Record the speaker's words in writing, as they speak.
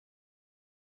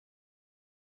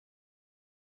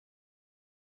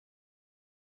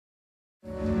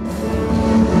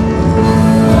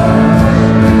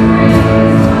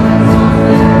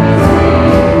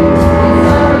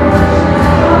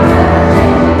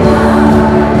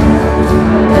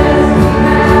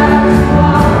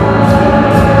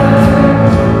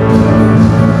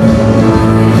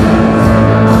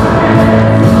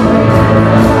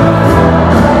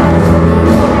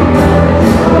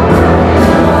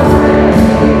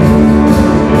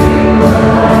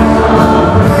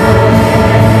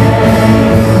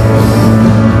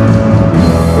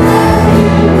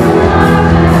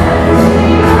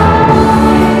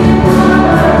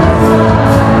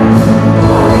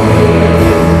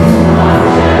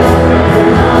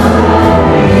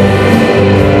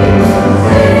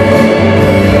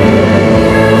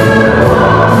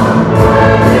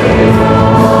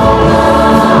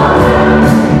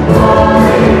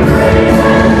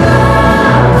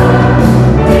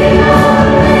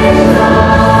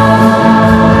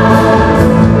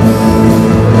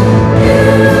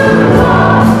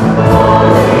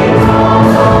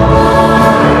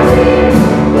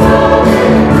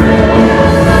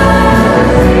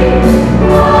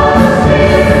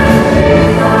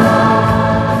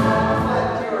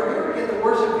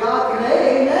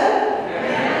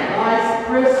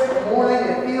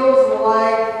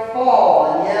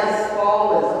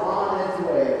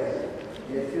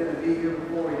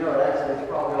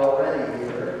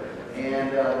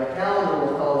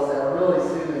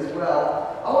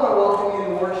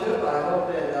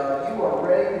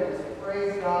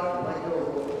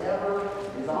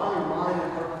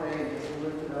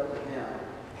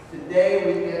today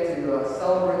we get to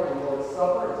celebrate the Lord's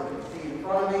Supper. As you can see in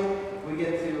front of me, we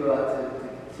get to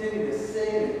continue to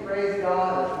sing and praise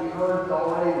God, as we heard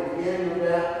already at the beginning of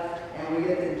that, and we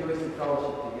get to enjoy some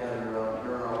fellowship together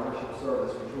during our worship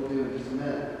service, which we'll do in just a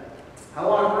minute. I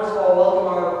want to first of all welcome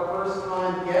our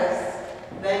first-time guests.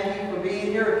 Thank you for being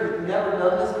here. If you've never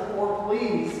done this before,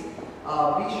 please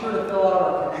be sure to fill out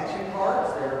our connection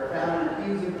cards. They're found in the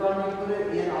pews in front of you. Put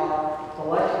it in our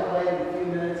collection plate in a few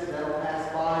minutes. That'll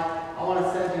pass by. I want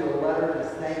to send you a letter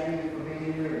just thanking you for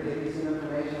being here and give you some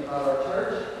information about our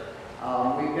church.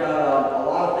 We've got a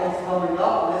lot of things coming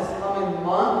up this coming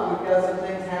month. We've got some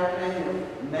things happening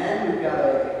with men. We've got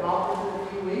a conference in a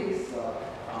few weeks.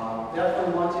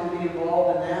 Definitely want you to be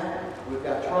involved in that. We've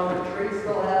got Trunk or Treat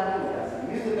still happening. We've got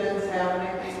some youth events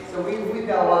happening. So we've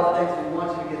got a lot of things. We want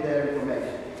you to get that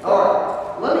information. All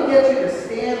right. Let me get you to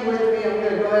stand with me. I'm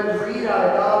going to go ahead and read out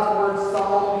of God's Word,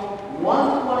 Psalm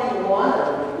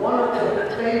 121. One of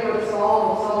the favorite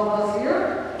psalms of some of us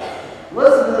here.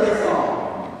 Listen to this song.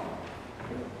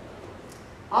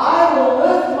 I will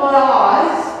lift my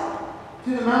eyes to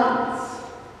the mountains.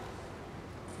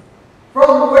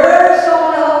 From where shall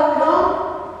my help come?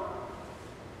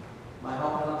 My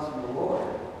help comes from the Lord,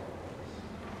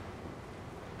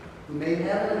 who made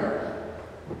heaven and earth.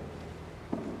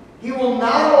 He will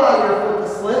not allow your foot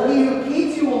to slip. He who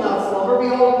keeps you will not slumber.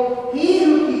 Behold, he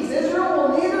who keeps Israel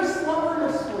will neither slumber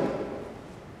nor sleep.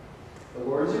 The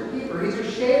Lord is your keeper. He's your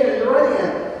shade at your right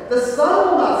hand. The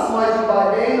sun will not smite you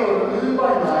by day, nor the moon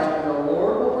by night, and the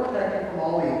Lord will protect you from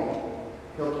all evil.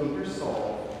 He'll keep your soul.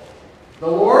 The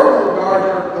Lord will guard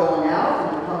your going out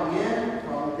and your coming in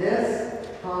from this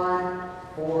time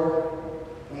forth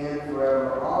and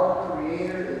forever. Our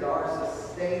Creator is our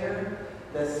sustainer.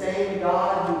 The same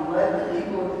God who led the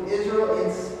people of Israel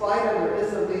in spite of their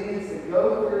disobedience to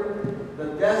go through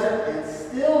the desert, and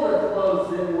still their clothes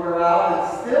didn't wear out, and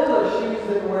still their shoes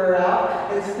didn't wear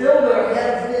out, and still their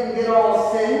heads didn't get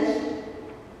all singed,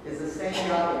 is the same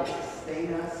God that will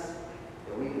sustain us,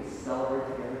 that we can celebrate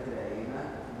together today. Amen?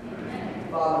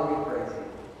 Amen. Father, we praise you.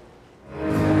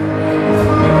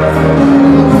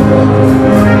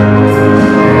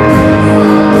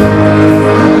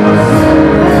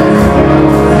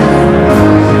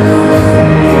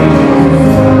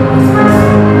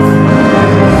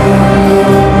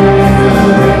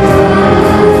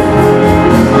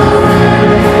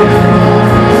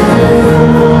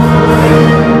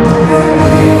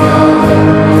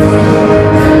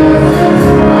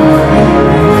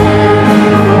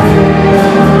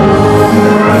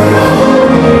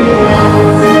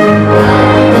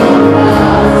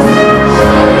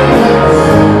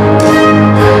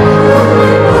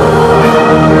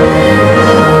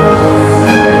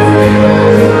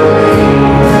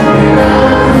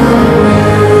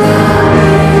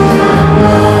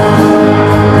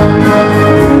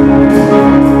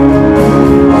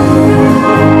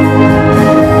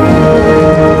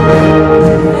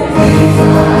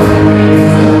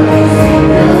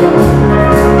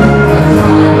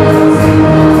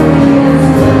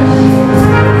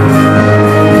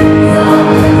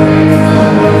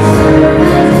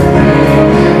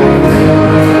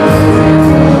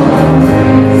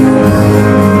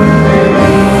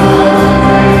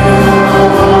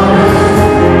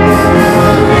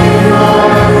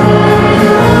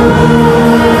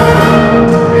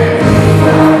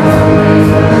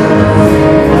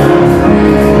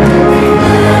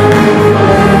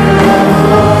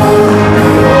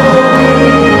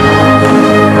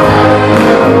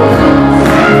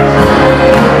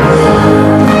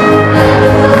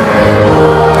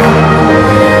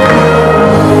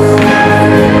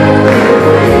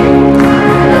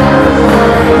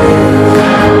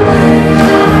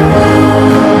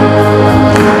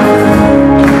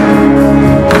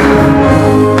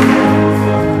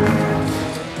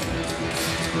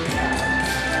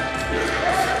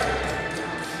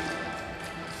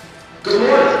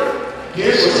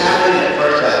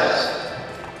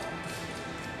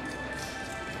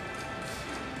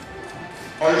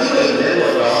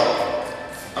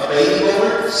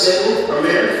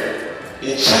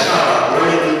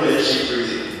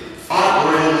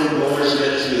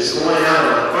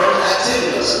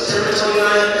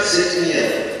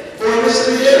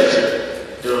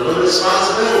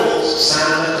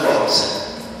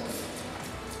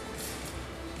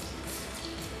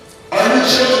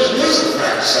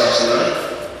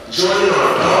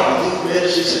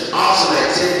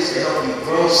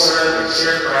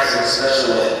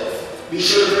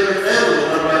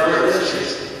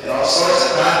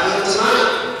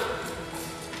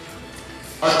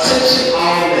 Attention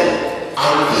all men.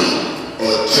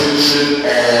 Attention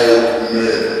all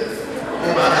men.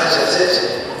 Hey, my guys,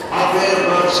 attention. Our band of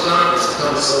brothers conference is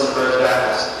coming soon to First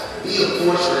Baptist. Be a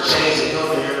force for change and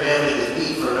helping your family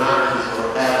defeat pornography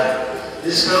forever.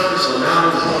 This conference will not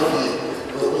only help you,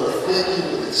 but will equip you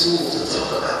with the tools to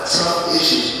talk about tough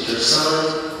issues with your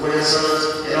sons,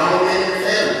 grandsons, and all men in your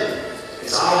family.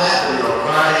 It's all happening on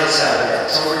Friday and Saturday,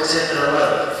 October 10th and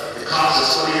 11th. The cost is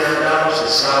 $29 and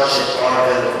scholarships are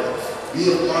available.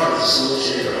 Be a part of the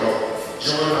solution in your home.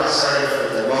 Join by signing up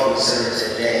at the Welcome Center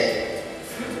today.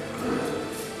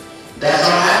 That's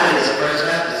all happening at First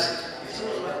Baptist.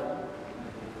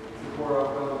 Before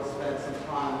I go and spend some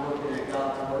time looking at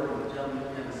God's Word, and the gentleman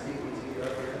can have a seat with you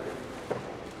up here.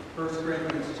 1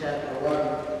 Corinthians chapter 11.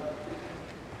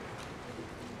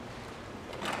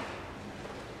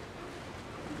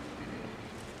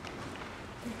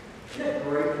 Isn't it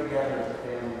great together as a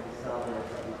family to celebrate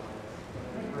something like this?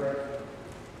 Isn't it great?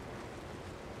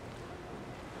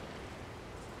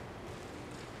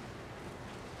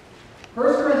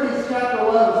 First Corinthians chapter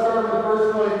 11, starting with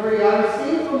verse 23. I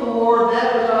received from the Lord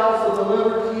that which I also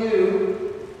delivered to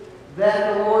you,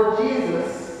 that the Lord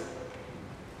Jesus,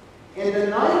 in the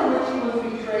night in which he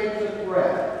was betrayed, took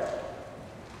bread.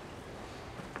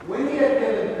 When he had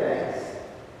given thanks,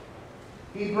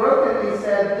 he broke it and he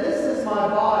said, "This is my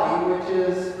body, which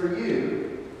is for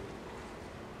you.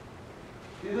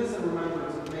 Do this in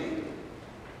remembrance of me."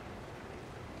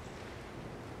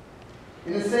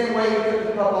 In the same way, he took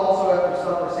the cup also after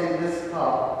supper, saying, "This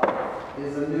cup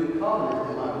is a new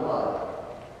covenant in my blood.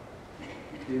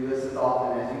 Do this as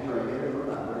often as you drink it in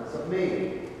remembrance of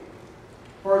me.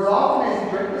 For as often as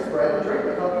you drink this bread and drink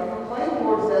the cup, you proclaim the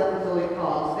Lord's death until he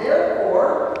comes.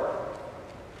 Therefore,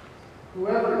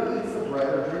 whoever eats the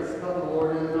bread or drinks the cup of the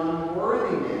Lord in an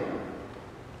unworthy manner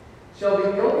shall be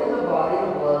guilty of the body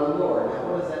and the blood of the Lord."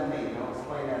 Now, what does that mean? I'll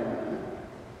explain that in a minute.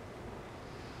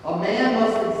 A man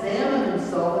must examine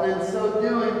himself, and in so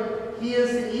doing, he is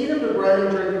to eat of the bread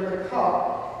and drink of the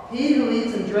cup. He who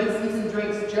eats and drinks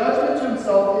judgment to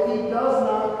himself if he does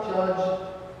not judge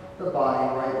the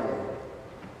body rightly.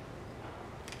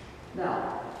 Now,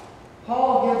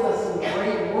 Paul gives us some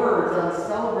great words on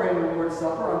celebrating the Lord's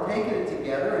Supper, on taking it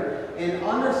together, and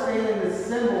understanding the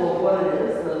symbol of what it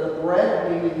is, the bread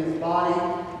meaning his body,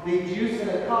 the juice in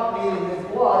a cup meaning his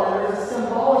blood, and there's a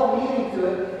symbolic meaning to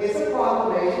it. It's a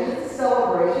proclamation, it's a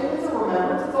celebration, it's a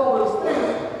remembrance, it's all those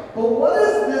things. But what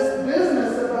is this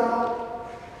business about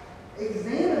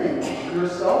examining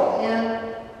yourself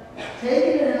and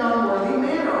taking it in an unworthy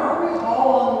manner? Are we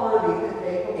all unworthy to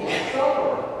take the Lord's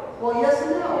Supper? Well, yes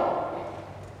and no.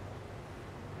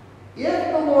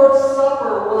 If the Lord's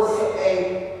Supper was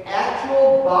an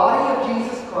actual body of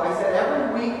Jesus Christ, that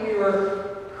every week we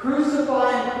were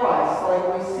crucifying Christ,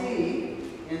 like we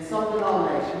see in some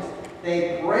denominations,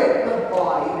 they break the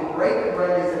body, they break the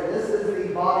bread, they say, "This is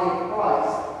the body of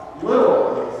Christ."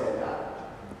 Literally, they say that.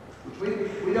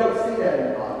 Which we don't see that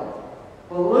in the Bible.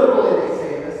 But literally they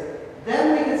say this.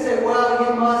 Then we can say, well,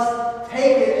 you must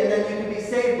take it and then you can be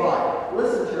saved by it.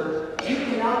 Listen, church, you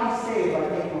cannot be saved by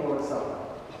taking the Lord's Supper.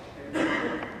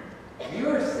 You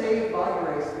are saved by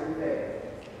grace through faith.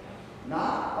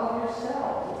 Not of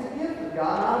yourselves. It's a gift of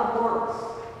God, not of works.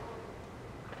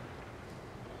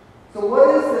 So what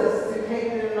is this to take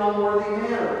it in an unworthy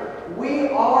manner? We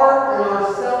are in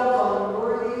ourselves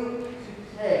unworthy to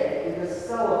take and to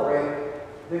celebrate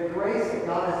the grace that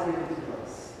God has given to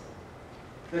us.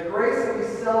 The grace that we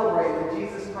celebrate that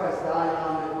Jesus Christ died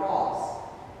on the cross.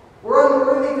 We're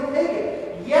unworthy to take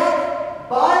it. Yet,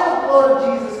 by the blood of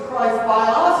Jesus Christ, by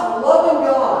us loving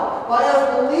God, by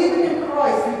us believing in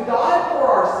Christ who died for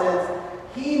our sins,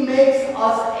 he makes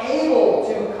us able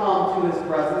to come to his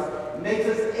presence, makes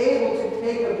us able to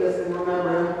take of this and remember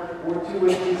him, or to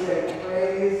which we say,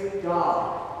 praise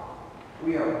God.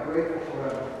 We are grateful for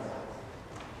everything.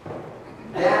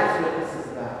 That's what this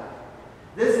is about.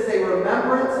 This is a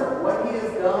remembrance of what he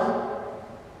has done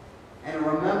and a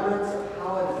remembrance of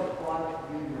how it has applied to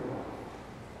you in your life.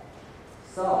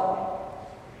 So,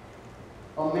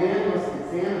 a man must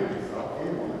examine himself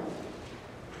inwardly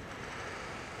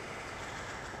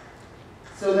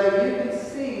so that you can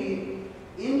see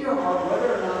in your heart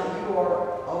whether or not you are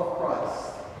of Christ,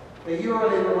 that you are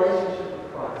in a relationship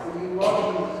with Christ, that you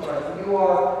love Jesus Christ, that you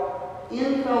are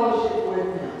in fellowship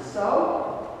with him.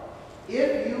 So,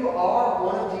 if you are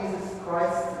one of Jesus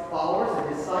Christ's followers, a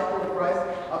disciple of Christ,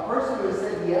 a person who has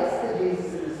said yes to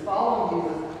Jesus and is following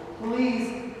Jesus,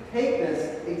 please take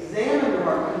this, examine your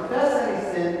heart, confess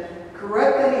any sin,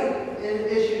 correct any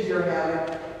issues you're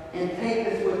having, and take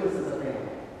this with us as a family.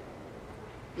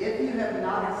 If you have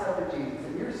not accepted Jesus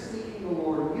and you're seeking the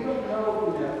Lord, and you don't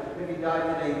know if you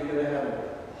died today, you go to heaven,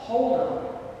 hold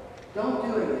on. Don't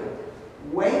do it yet.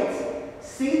 Wait,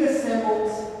 see the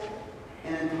symbols,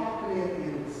 and then talk to me at the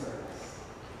end of the service.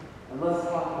 And let's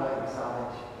talk about your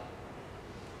salvation.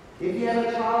 If you have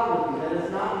a child with you that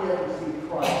has not yet received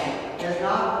Christ, has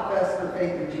not professed their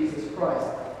faith in Jesus Christ,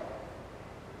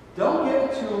 don't give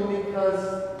it to them because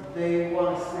they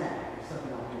want a snack or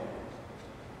something like that.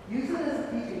 Use it as a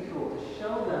teaching tool to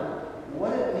show them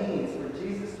what it means for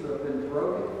Jesus to have been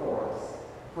broken for us,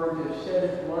 for him to have shed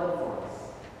his blood for us.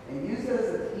 And use it as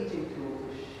a teaching tool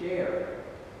to share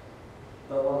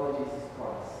the love of Jesus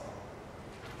Christ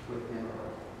with him or her.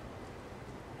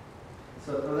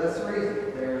 So for this reason,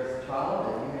 if there's a child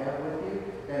that you have with you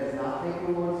that is not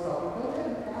taking the Lord's Supper, go ahead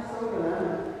and pass over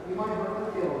them. You might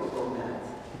hurt their feelings for a minute.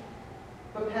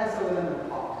 But pass over them and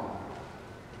talk to them.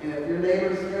 And if your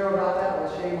neighbors care about that,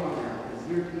 well, shame on them, because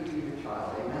you're teaching your child.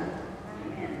 Amen?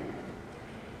 Amen.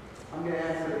 I'm going to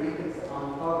ask the deacons to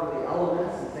uncover the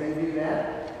elements as they do that.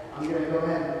 I'm going to go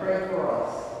ahead and pray for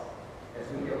us as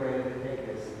we get ready to take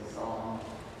this solemn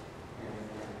and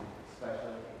special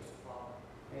occasion.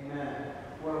 Amen.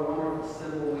 What a wonderful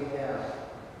symbol we have.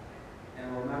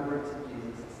 And remembrance of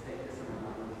Jesus. Let's take this in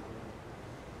remembrance.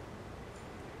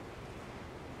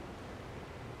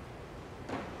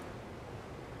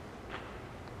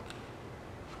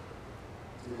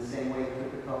 In the same way, he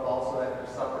took the cup also after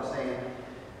supper, saying,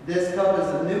 "This cup is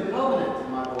a new covenant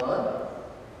in my blood.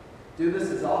 Do this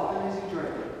as often as you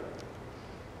drink it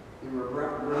in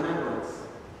remembrance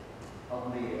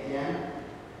of me." Again,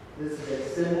 this is a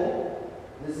symbol.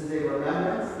 This is a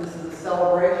remembrance. This is a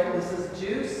celebration. This is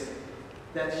juice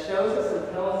that shows us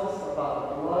and tells us about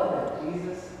the blood that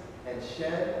Jesus had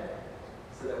shed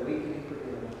so that we can be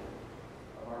forgiven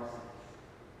of our sins.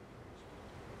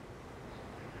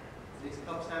 These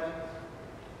cups have it?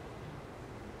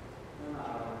 No.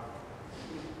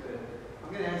 Good. I'm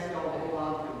going to ask y'all to hold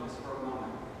on to them just for a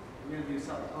moment. I'm going to do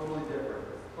something totally different.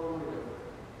 Totally different.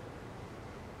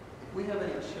 If we have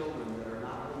any children that are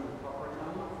not holding the cup right now,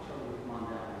 I want the children to come on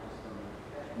down just a minute.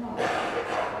 Okay? Come on.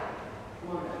 Come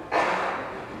on down.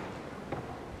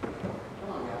 Come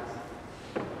on, guys.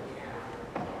 Yeah.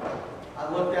 I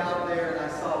looked out there and I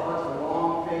saw a bunch of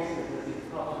long faces as these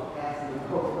cups were passing them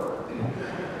over.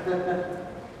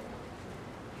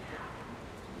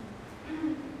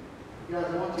 You guys,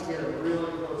 I want you to get a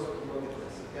really close look at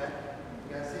this, okay?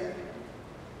 You guys see it?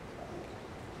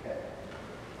 Okay.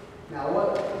 Now,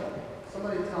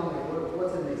 somebody tell me,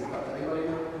 what's in these cups? Anybody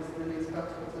know what's in these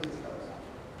cups? What's in these cups?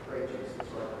 Grape juice,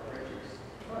 that's right. Grape juice.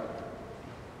 Right.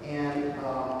 And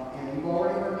you've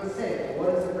already heard me say it.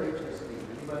 What does the grape juice mean?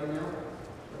 Anybody know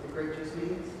what the grape juice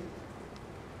means?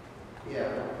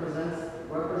 Yeah,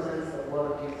 represents the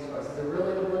blood of Jesus Christ. Is it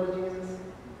really the blood of Jesus?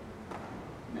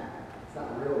 No, it's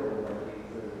not really the blood of Jesus.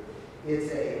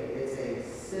 It's a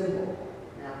symbol.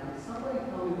 Now, can somebody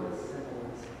tell me what a symbol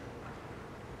is?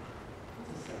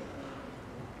 What's a symbol?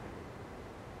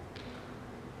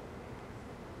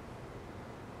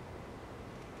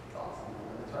 It's awesome.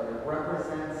 That's right. It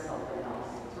represents something else.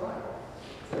 That's right.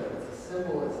 It's a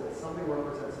symbol. It's something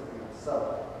represents something else. So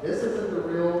this isn't the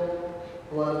real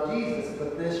blood of Jesus,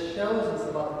 but this shows us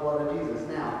about the blood of Jesus.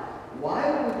 Now, why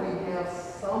would we have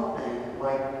something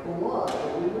like blood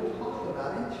that we would talk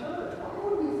about in church? Why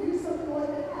would we do something like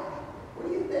that? What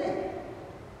do you think?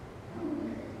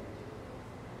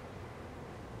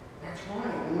 That's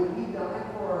right. And when he died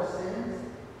for our sins,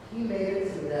 he made it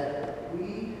so that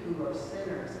we who are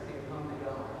sinners can come to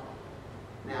God.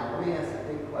 Now, let me ask a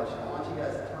big question. I want you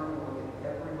guys to turn and look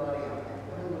at everybody out there.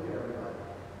 Go ahead and look at everybody.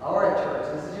 All right, church,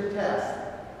 this is your test.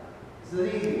 This is an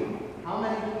easy one. How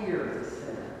many here is a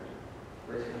sinner?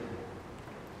 Raise your hand.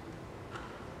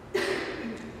 You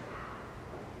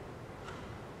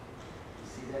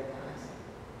see that, guys?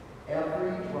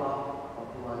 Every drop of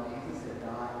blood Jesus had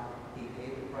died. He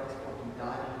paid the price for it. He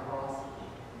died on the cross.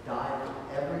 Died for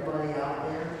everybody out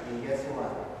there. And guess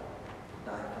what?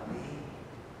 Died for me.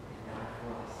 He died for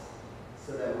us. So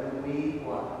that when we,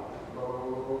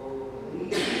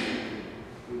 believe,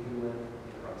 we can live in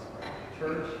Christ's prayer.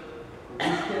 Church, with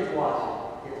these kids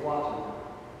watching,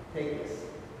 take this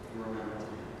and remember to him.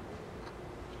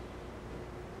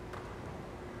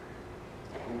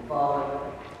 And Father,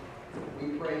 we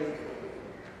praise you.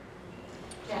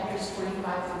 Chapters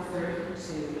 25 through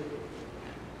 32.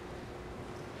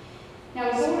 Now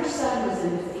his older son was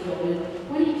in the field, and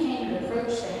when he came to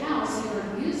approach the house, he heard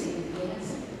music and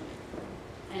dancing.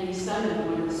 And he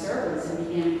summoned one of the servants and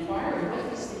began inquiring what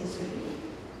these things would be.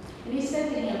 And he said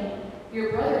to him,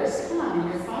 "Your brother has come, and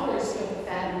your father has killed the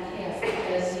fattened calf,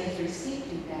 because he has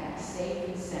received you back safe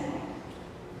and sound."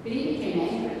 But he became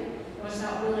angry and was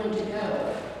not willing to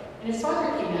go. And his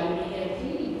father came out and began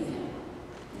pleading with him.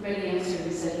 But he answered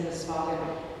and said to his father,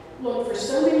 "Look, for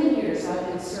so many years I've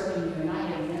been serving you, and I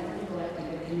have never neglected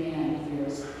a command of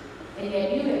yours. And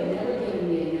yet you have never given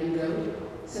me a young goat,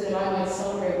 so that I might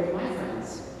celebrate with my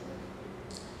friends.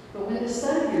 But when the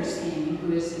son of yours came,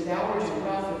 who has devoured your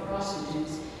wealth with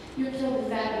prostitutes, you killed the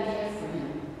fattened calf for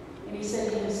him." And he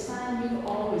said to him, "Son, you've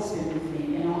always been with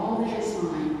me, and all that is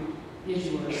mine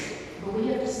is yours. But we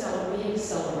have to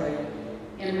celebrate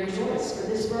and rejoice, for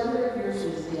this brother of yours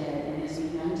was dead and has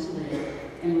begun to live,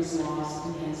 and was lost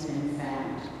and has been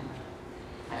found."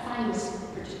 I find this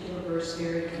particular verse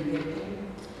very convicting.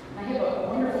 I have a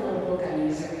wonderful little book I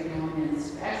use every now and then.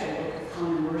 It's actually a book of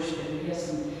common worship, and it has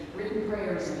some written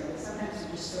prayers in it, but sometimes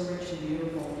they're just so rich and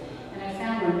beautiful. And I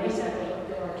found one, they sound a little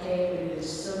bit archaic, but it is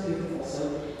so beautiful,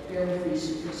 so bear with me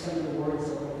through some of the words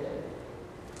a little bit.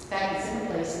 In fact, it's in a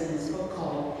place in this book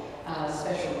called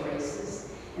Special Graces,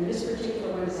 and this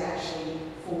particular one is actually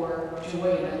for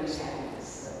joy and others'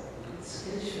 happiness. So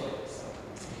it's short. So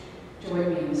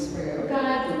join me in this prayer. "O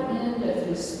God, the wind of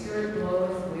whose spirit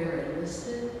bloweth where it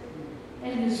listeth,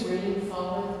 and whose rain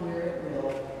falleth where it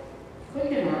will,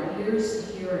 quicken our ears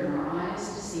to hear and our eyes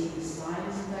to see the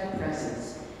signs of thy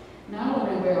presence, not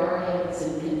only where our habits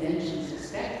and conventions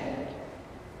expect them,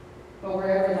 but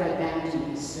wherever thy bounty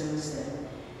bestows them.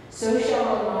 So shall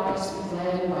our lives be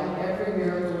gladdened by every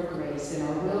miracle of grace, and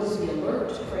our wills be alert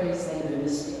to praise thy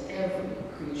goodness to every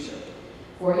creature.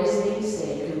 For his name's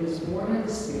sake, who was born of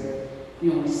the Spirit,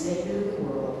 the only Savior of the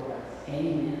world.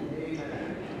 Amen."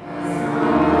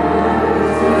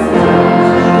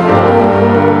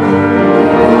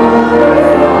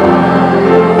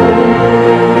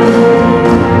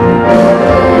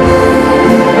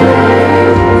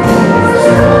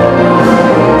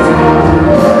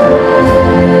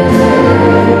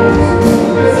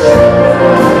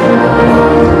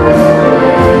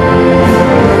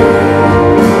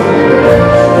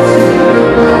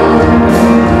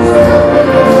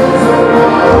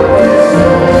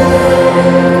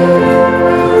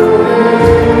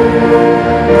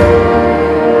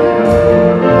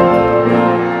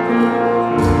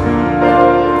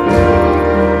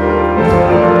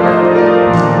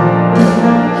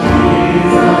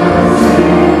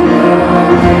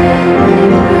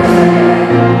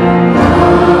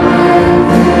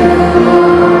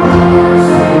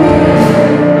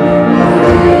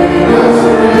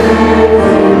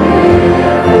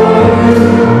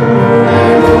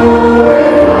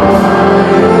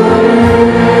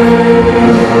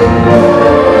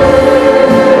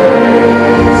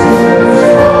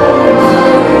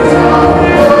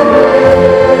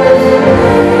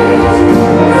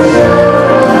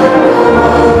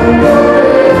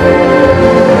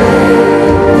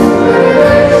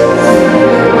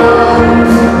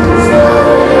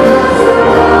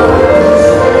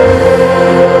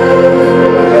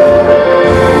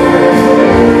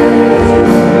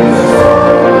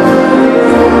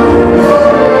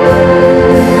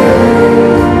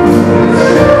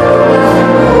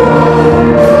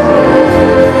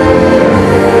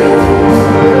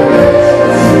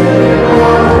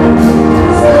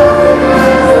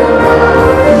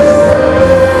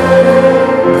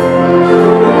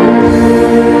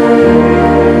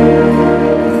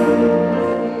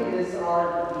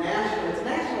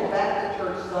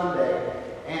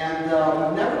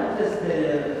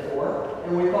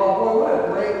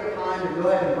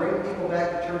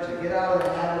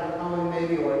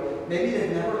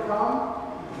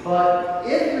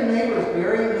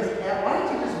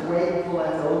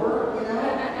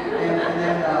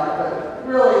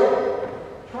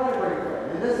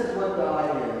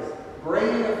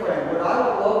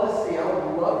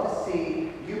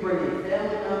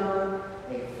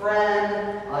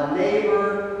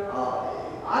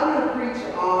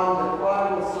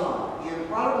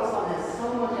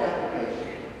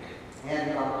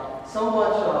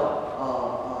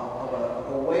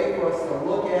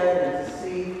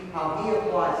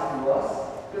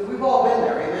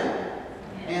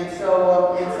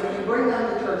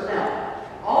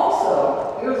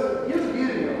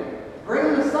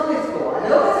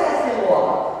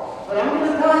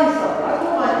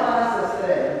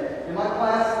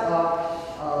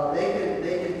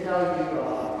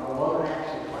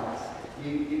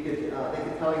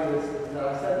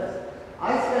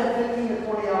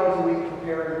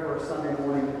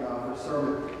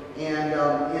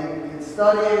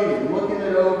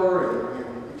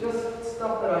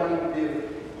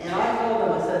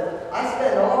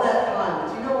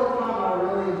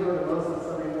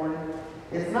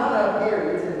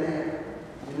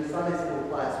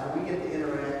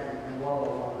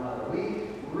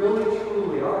 Really,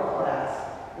 truly, our class,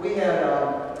 we had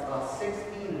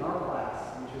 16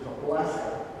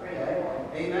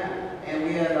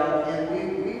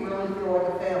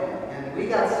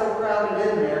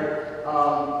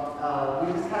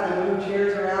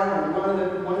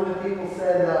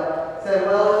 said,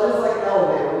 well, it's just like an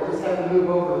elevator. We'll just have to move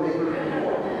over and make room for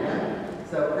more.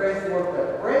 So praise the Lord for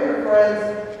that. Bring your friends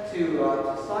to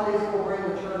Sunday school, bring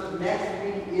the church. Next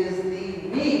week is the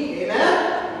week.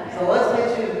 Amen? So let's get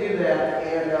you to do that.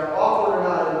 And awkward or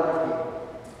not, invite people.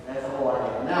 That's the whole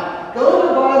idea. Now, go to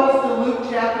the Bibles to Luke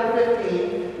chapter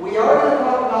 15. We are going to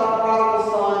talk about the prodigal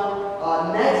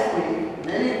son next week.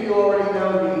 Many of you already know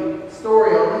the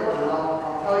story of it, and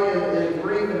I'll tell you in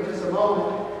brief in just a moment.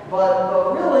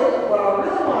 But really, what I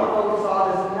really want to focus on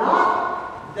is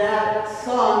not that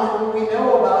son who we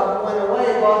know about who went away,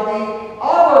 but the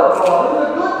other brother,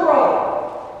 the good brother.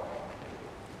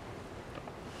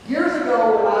 Years ago,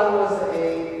 when I was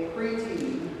a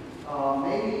preteen,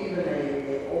 maybe even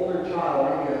an older child,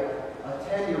 maybe a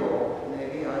 10-year-old,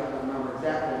 maybe, I don't remember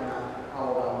exactly how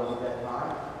old I was at that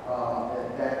time,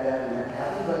 back then when that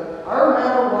happened, but I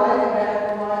remember riding back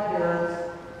with my parents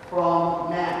from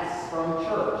Mass, from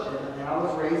church, and I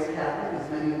was raised Catholic, as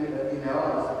many of you know.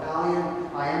 I was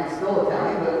Italian. I am still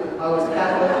Italian, but I was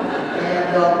Catholic,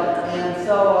 and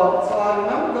so I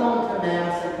remember going to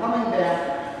Mass and coming back,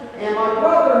 and my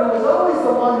brother, who was always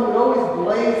the one who would always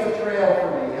blaze the trail for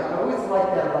me. I always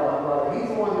liked that about my brother. He's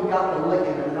the one who got the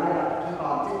licking, and I got to keep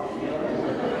on ticking.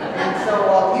 And so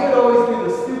he would always do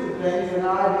the stupid things, and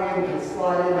I'd be able to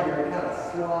slide in there and kind of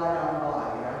slide on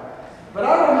by, you know. But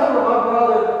I remember my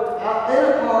brother in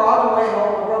a car on the way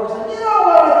home. My brother said, "You know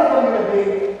what I think I'm going to be?"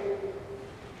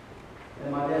 And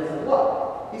my dad said,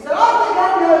 "What?" He said, "I think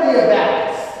I'm going to be a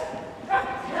Baptist."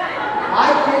 I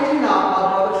kid you not, my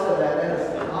brother said that. That is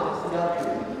honest to God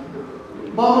true.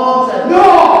 My mom said, "No!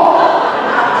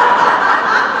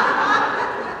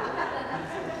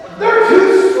 They're too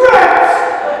strict!"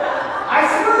 I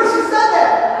swear she said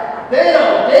that. They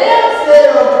don't dance, they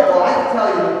don't. Well, I can tell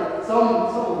you, some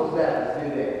of those Baptists do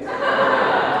dance.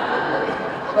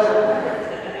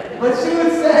 But she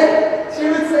would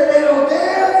say they don't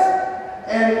dance,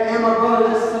 and my brother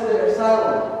just stood there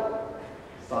silent.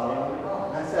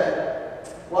 And I said,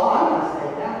 "Well, I'm going to stay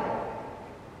Catholic."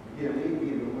 You know, me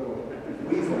being the little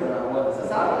weasel that I was, I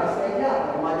said, "I'm going to stay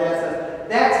Catholic." And my dad says,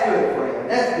 "That's good, Fran.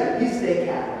 That's good. You stay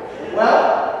Catholic."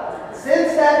 Well,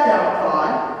 since that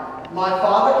time, my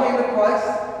father came to Christ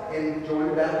and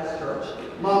joined the Baptist church.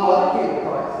 My mother came to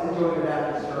Christ and joined the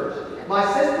Baptist church. My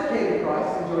sister came to Christ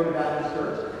and joined the Baptist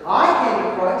church. I came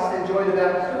to Christ and joined the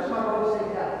Baptist church. My brother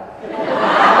stayed Catholic.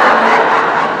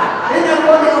 Isn't that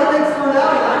funny how things turn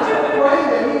out? I'm just praying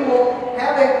that he will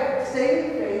have a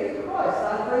saving faith in Christ.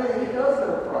 I'm praying that he does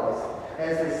know Christ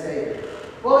as his Savior.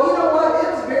 Well, you know what?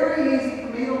 It's very easy for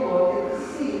me to look and to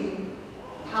see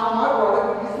how my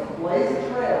brother used to blaze a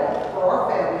trail for our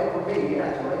family, for me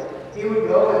actually. He would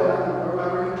go and I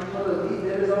remember he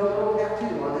did his own little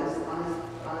tattoo on his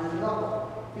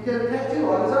knuckle. He did a tattoo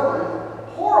on his own.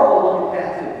 Horrible looking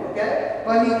tattoo, okay?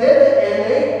 But he did it, and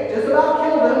they just about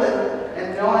killed him. And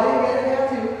no, I didn't get a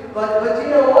tattoo. But you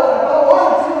know what? If I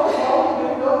wanted to, I probably could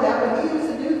have done that. But he used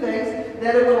to do things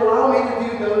that it would allow me to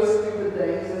do those stupid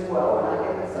things as well, and I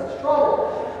get in such trouble.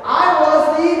 I was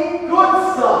the good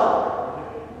son.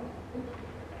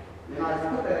 And I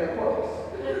put that in quotes.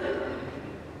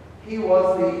 He was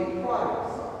the prodigal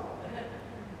son.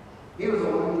 He was the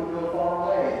one who would go far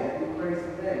away and do crazy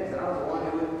things, and I was the one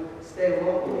who would stay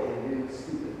locally and do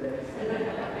stupid things.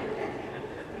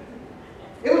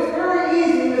 It was very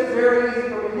easy, it's very easy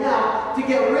for me now, to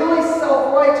get really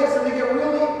self-righteous and to get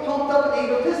really pumped up and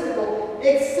egotistical,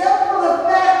 except for the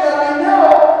fact that I know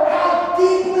how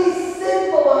deeply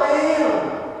sinful I am.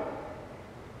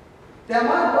 That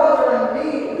my brother and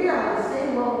me, we are on the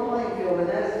same level playing field, and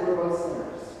that is we're both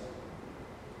sinners.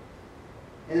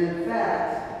 And in fact,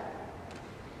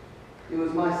 it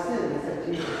was my sin that said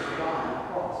Jesus died on the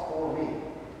cross for me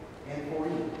and for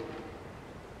you,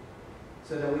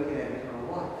 so that we can have eternal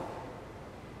life.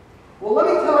 Well, let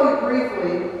me tell you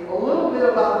briefly a little bit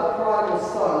about the prodigal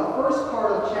son. The first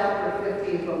part of chapter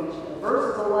 15, from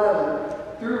verses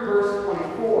 11 through verse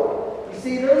 24. You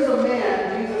see, there's a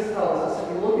man, Jesus tells us, if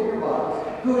you look at your Bibles,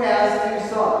 who has 2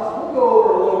 sons. We'll go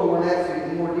over a little more next week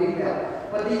in more detail.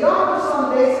 But the younger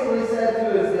son basically said to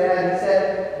his dad, he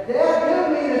said, "Dad, give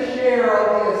me the share of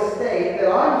the estate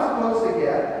that I'm supposed to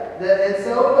get." And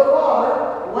so the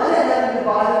father went ahead and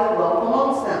divided the wealth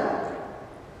amongst them.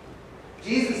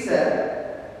 Jesus said,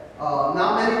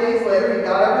 not many days later, he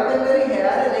got everything that he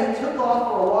had, and he took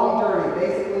off for a long journey,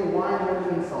 basically wine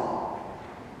and song.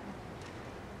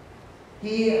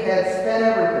 He had spent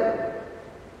everything.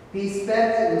 He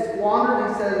spent and squandered,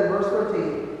 he said in verse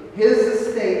 13, his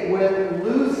estate with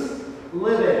loose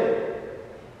living.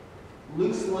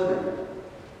 Loose living.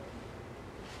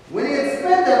 When he had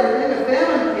spent everything, a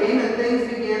famine came and things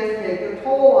began to take a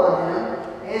toll on him.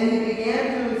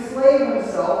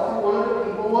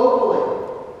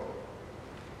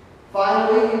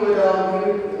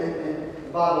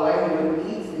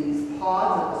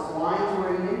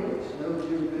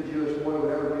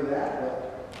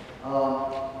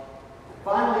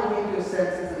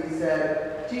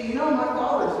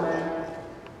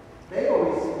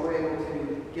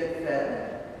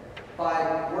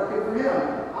 by working for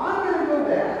him. I'm going to go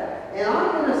back, and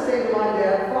I'm going to say to my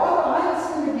dad, Father, I have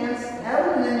sinned against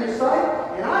heaven and in your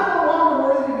sight, and I'm no longer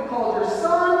worthy to be called your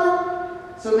son,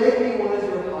 so make me one of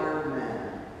your hired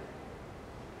men.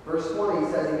 Verse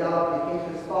 20 says he got up and he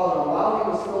came to his father, and while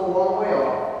he was still a long way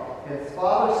off, his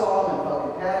father saw him and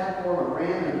felt compassion for him and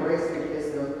ran and embraced him and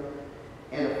kissed him.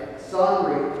 And the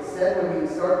son said when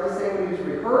he started to say when he was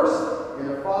rehearsed, and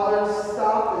the father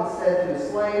stopped and said to his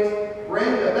slaves, bring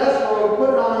the best robe, put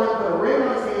it on him, put a ring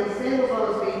on his hand, sandals on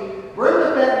his feet, bring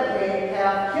the fattened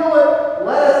calf, kill it,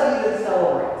 let us eat and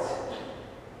celebrate.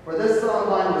 For this son of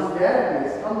mine was dead and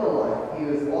he has come to life. He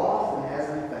was lost and has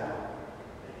been found.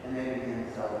 And they began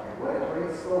to celebrate. What a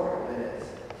great story that is.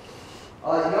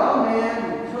 A young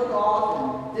man who took off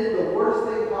and did the worst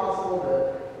thing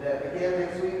possible that again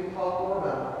next week we'll talk more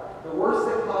about. The worst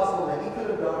thing possible that he could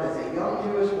have done as a young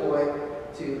Jewish boy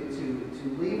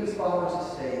to leave his father's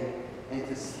estate and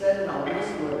to spend an honest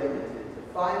living and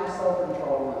to find himself in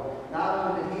trouble.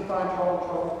 Not only did he find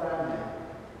trouble found him.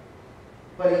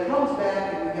 But he comes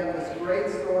back and we have this great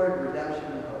story of redemption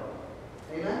and hope.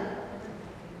 Amen?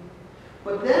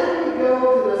 But then we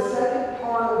go to the second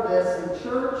part of this in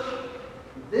church.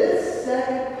 This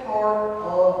second part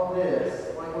of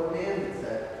this, like what Dan had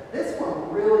said, this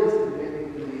one really is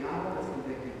convicting to me. I hope it's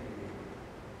convicting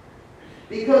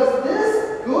to you. Because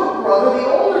this good brother, the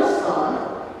older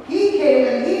son, he came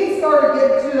and he started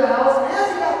getting to the house, and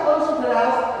as he got closer to the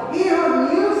house, he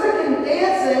heard music and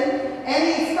dancing, and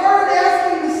he started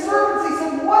asking the servants, he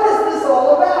said, what is this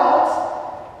all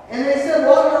about? And they said,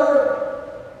 well,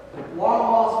 your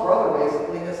long-lost brother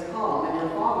basically has come, and your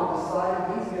father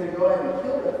decided he's going to go ahead and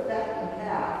kill the fattened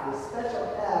calf, the special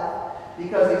calf,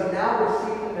 because he's now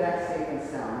received him back safe and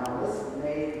sound. Now this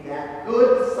made that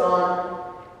good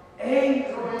son angry.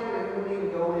 He wouldn't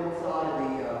even go inside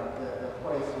the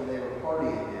place where they were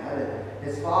partying at. And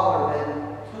his father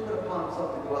then took it upon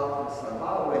himself to go out to the son.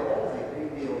 By the way, that was a big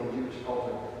deal in Jewish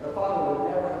culture. The father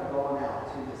would never have gone out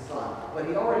to his son. But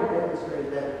he already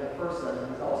demonstrated that with the first son.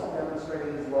 And he's also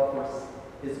demonstrating his love for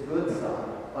his good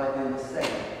son by doing the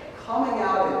same. Coming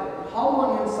out and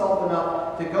humbling himself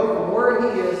enough to go from where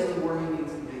he is to where he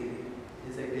needs to be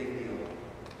is a big deal.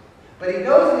 But he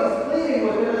goes and he's pleading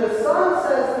with him, and the son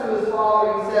says to his father,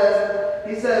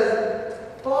 he says,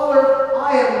 Father,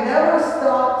 I have never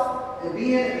stopped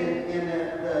being, in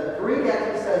the Greek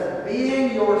actually says,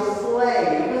 being your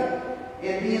slave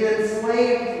and being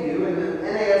enslaved to you. In the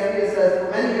NASB it says,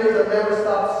 for many years I've never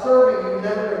stopped serving you,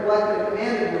 never neglected a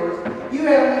command of yours. You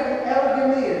haven't ever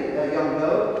given me a young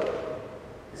goat,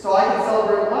 so I can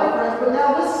celebrate with my friends. But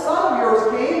now this son of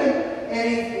yours came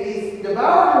and he's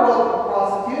devoured your wealth of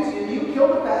prostitution, and you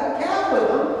killed a fattened calf with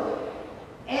him.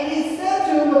 And he said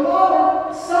to him, the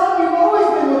father, son, you've always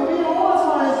been with me, and all this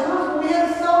mine is yours, but we had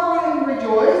to celebrate and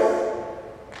rejoice.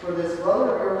 For this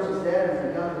brother of yours was dead and has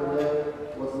begun to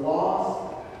live, was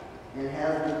lost and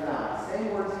has been found.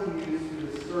 Same words he used to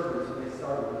the servants when they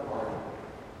started the party.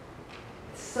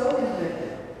 It's so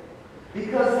convicting.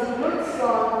 Because the good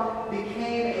son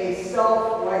became a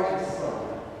self-righteous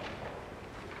son.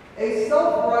 A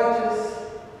self-righteous,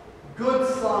 good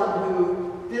son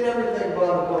who did everything by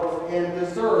the books and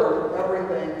deserved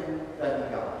everything that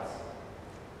he got.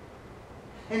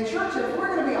 In church, if we're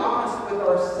going to be honest with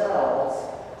ourselves,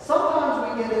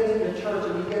 sometimes we get into the church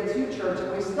and we get to church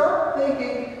and we start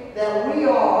thinking that we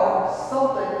are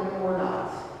something when we're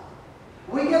not.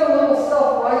 We get a little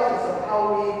self-righteous of how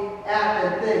we act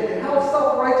and think, and how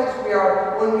self-righteous we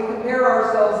are when we compare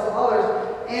ourselves to others.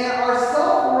 And our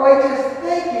self-righteous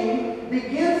thinking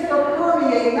begins to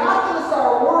permeate not just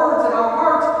our words and our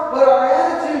hearts, but our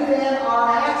attitudes and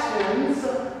our actions.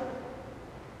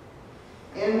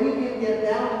 And we can get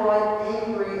downright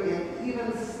angry and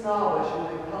even snobbish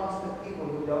when it comes to people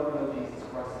who don't know Jesus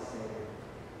Christ as Savior.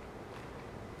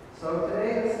 So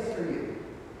today, this is for you.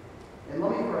 And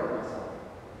let me correct myself.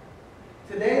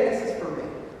 Today, this is for me.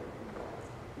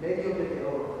 Maybe you'll get the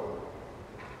overflow.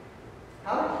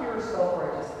 How to cure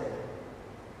self-righteous thinking.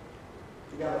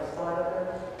 You got a slide up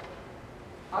there?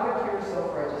 How to cure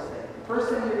self-righteous thinking. First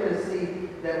thing you're going to see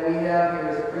that we have here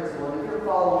is a principle. And if you're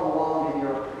following along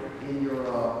in your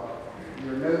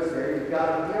notes there, you've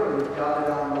got it here or you've got it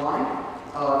online.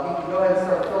 You can go ahead and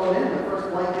start filling in. The first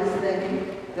blank is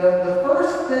thinking. The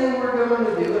first thing we're going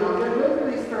to do, and I'm going to go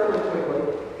through these fairly quickly,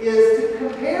 is to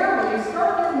compare when you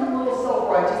start getting a little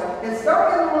self-righteous and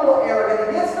start getting a little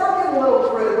arrogant and start getting a little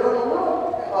critical and a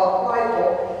little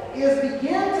prideful, is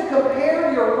begin to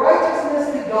compare your righteousness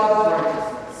to God's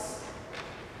righteousness.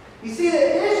 You see, the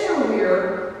issue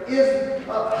here is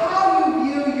how you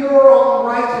view your own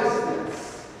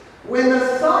righteousness. When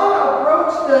the son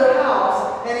approached the house,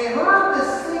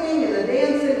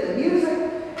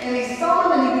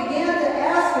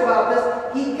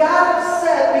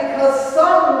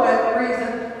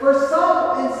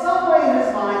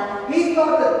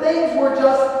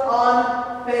 just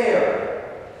unfair.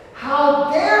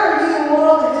 How dare he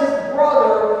love his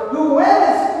brother who went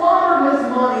and squandered his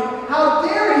money? How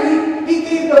dare he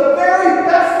gave the very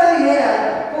best that he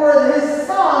had for his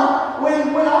son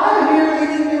when I'm here he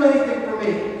didn't do anything for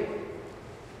me?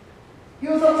 He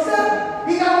was upset.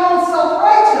 He got a little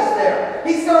self-righteous there.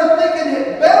 He started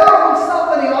thinking better of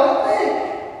himself than he ought to think.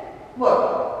 Look,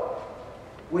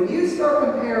 when you start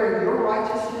comparing your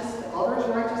righteousness to others'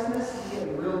 righteousness, you get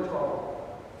in real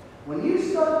trouble. When you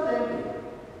start thinking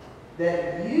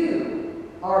that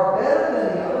you are better than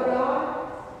the other guy,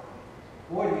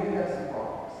 boy, do you have some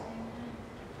problems.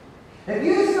 If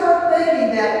you start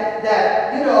thinking that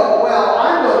well,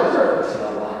 I'm going to church, you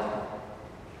know what?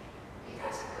 He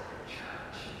doesn't go to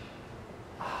church.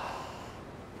 Oh,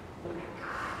 look at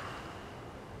God.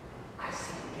 I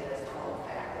see him get his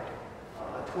 12-pack,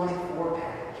 a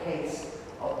 24-pack case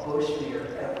of Bush beer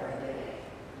every day.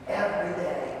 Every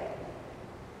day.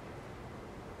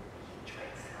 He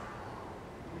drinks alcohol.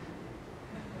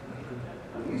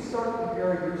 When you start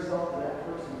comparing yourself to that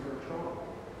person, you're in trouble.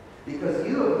 Because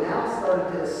you have now started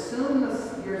to assume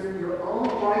your own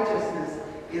righteousness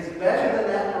is better than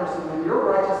that person when your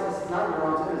righteousness is not your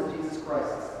own, it is Jesus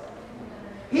Christ's.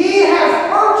 He has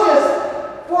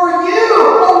purchased for you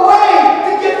a way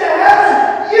to get to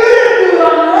heaven. You didn't do it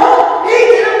on your own. He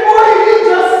did it for you. You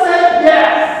just said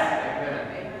yes. Amen.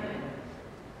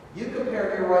 You compare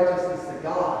your righteousness to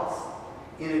God's,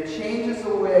 and it changes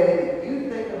the way that you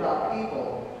think about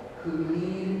people who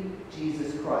need Jesus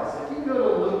Christ. If you go to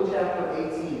Luke chapter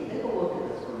 18, take a look at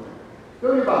this for a minute. Go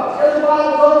to your Bible. Get your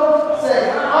Bible over. Say,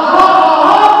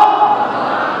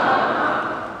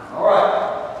 All right.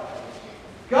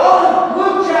 Go to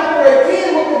Luke chapter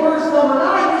 18, look at verse number 9.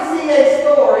 You see a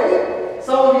story.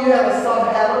 Some of you have a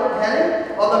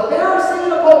subheading of the Pharisee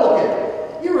and the publican.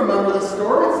 You remember the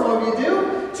story, some of you do.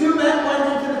 Two men went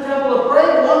into the temple to pray.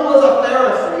 One was a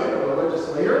Pharisee, a religious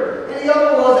leader, and the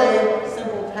other was a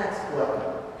simple tax collector.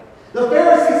 The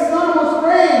Pharisee stood and was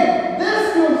praying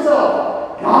this to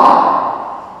himself: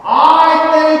 God, I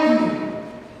thank you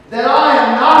that I am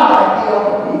not like the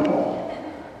other people.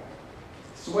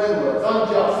 Swindlers,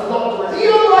 unjust, adulterers,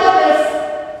 even like this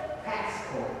tax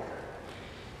collector.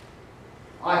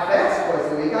 I fast twice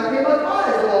a week. I pay my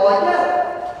tithes of all I get.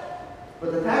 But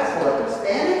the tax collector,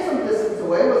 standing some distance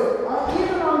away, was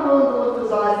even unwilling to lift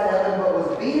his eyes to heaven, but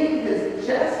was beating his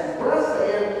chest, his breast,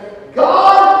 saying,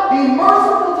 God, be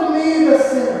merciful to me, the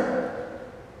sinner.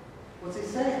 What's he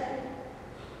saying?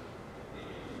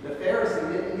 The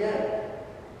Pharisee didn't get it.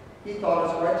 He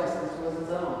thought his righteousness was his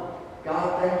own.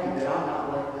 God, thank you that I'm not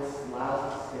like this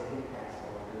lousy, stinking tax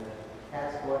collector. The tax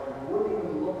collector wouldn't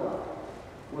even look up,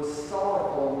 was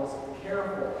sorrowful and was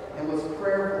careful and was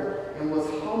prayerful and was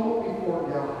humble before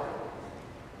God.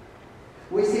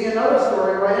 We see another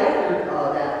story right after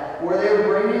that, where they were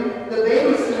bringing the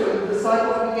babies to him. The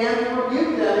disciples began to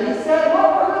rebuke them, and he said, "What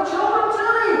bring the children to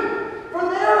me? For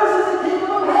theirs is the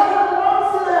kingdom of heaven belongs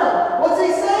to them." What's he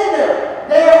saying there?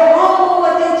 They are humble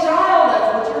like a child. That's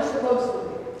what you're supposed to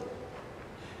be.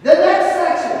 The next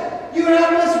section, you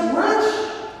have this rich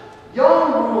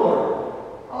young ruler.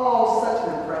 Oh, such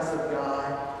an impressive guy.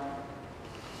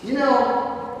 You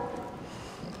know,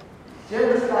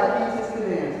 this guy keeps his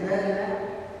commands. Imagine that.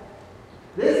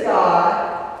 This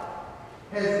guy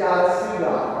has got a suit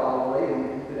on, probably,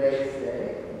 in today's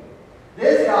day.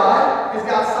 This guy has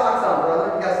got socks on,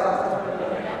 brother. You got socks on?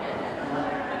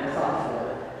 No socks on.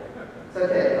 It's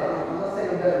okay. I'm not saying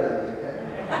I'm better than you, okay?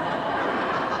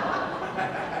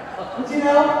 But you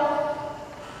know,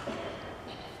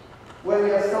 whether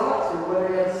you have socks or whether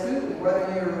you have a suit, whether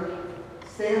you're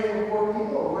standing before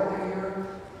people or whether you're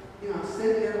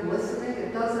sitting there listening,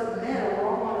 it doesn't matter. We're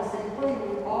all on the same plane.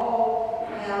 We all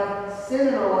have sin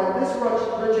in our life. This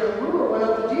rich young ruler went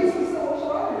up to Jesus and said, "What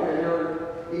should I do to inherit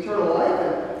eternal life?"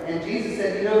 And Jesus said,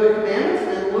 "You know the commandments?"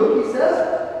 And in Luke, he says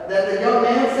that the young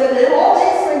man said to him, "All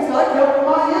these things I kept from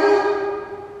my youth."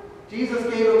 Jesus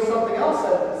gave him something else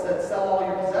that said, "Sell all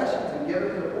your possessions and give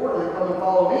it to the poor, and then come and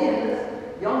follow me." And this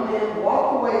young man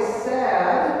walked away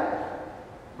sad.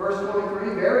 Verse 23,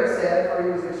 very sad, for he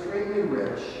was extremely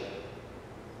rich.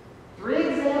 3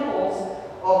 examples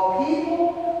of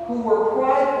people who were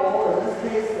prideful, in this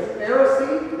case the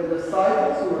Pharisee, the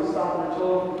disciples who were stopping the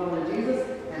children from coming to Jesus,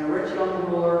 and a rich young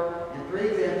ruler. And 3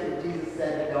 examples of Jesus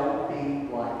said, don't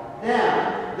be like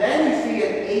them. Then you see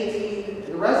in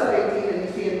 18, the rest of 18, and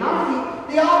you see in 19,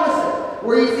 the opposite,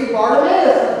 where you see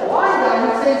Bartimaeus, the blind guy,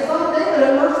 who's saying, "Son of David,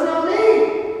 have mercy on me."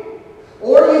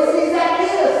 Or you see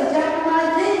Zacchaeus in chapter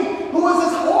 19, who was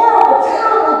this horrible,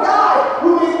 terrible guy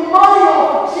who made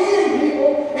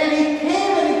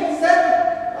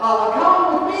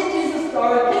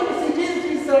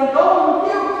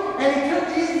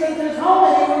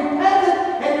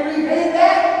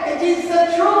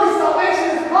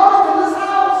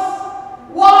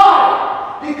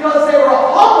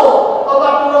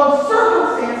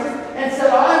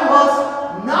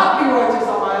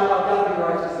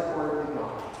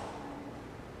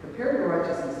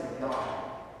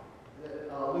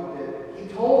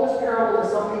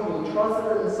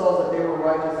themselves that they were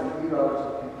righteous and viewed others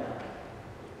with contempt.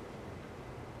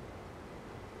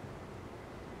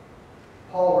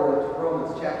 Paul wrote it to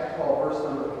Romans chapter 12, verse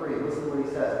number 3. Listen to what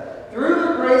he says. Through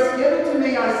the grace given to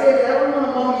me, I say to everyone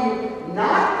among you,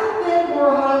 not to think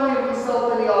more highly of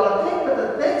himself than he ought to think, but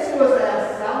to think so as to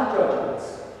have sound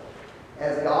judgments,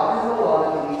 as God has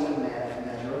allotted to each man a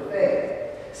measure of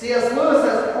faith. C.S. Lewis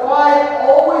says, pride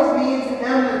always means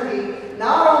enmity,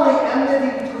 not only enmity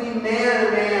between man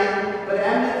and man, but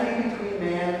enmity between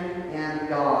man and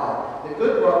God. The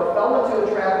good brother fell into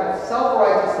a trap of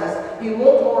self-righteousness. He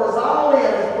looked horizontally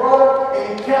at his brother,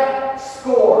 and he kept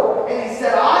score. And he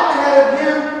said, I'm ahead of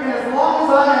him, and as long as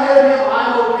I'm ahead of him,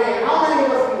 I'm okay. How many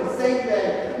of us do the same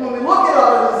thing? When we look at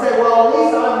others and say, well, at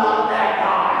least I'm not that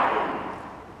guy.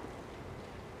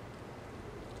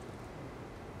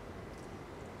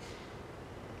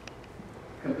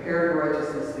 Compare your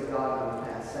righteousness to God in the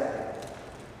past second.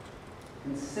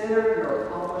 Consider your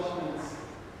accomplishments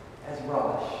as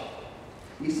rubbish.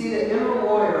 You see the inner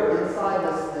lawyer inside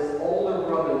this older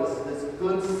brother, this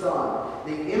good son.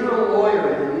 The inner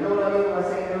lawyer in him, you know what I mean when I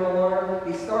say inner lawyer?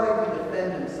 He's starting to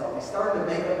defend himself. He's starting to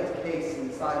make up his case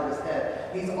inside of his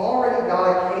head. He's already got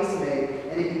a case made,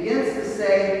 and he begins to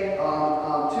say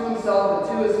to himself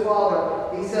and to his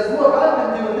father, he says, look,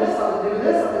 I've been doing this, I've been doing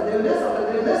this, I've been doing this, I've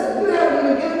been doing this, and you haven't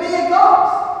even given me a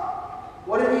ghost.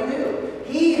 What did he do?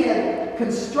 He had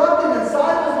constructed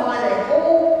inside of his mind a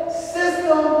whole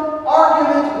system,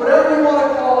 argument, whatever you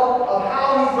want to call it, of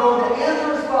how he's going to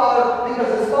answer his father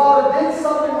because his father did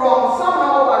something wrong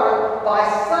somehow by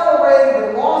celebrating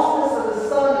the lostness of the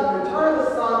son and the return of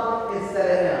the son instead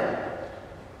of him.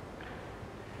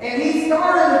 And he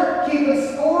started keeping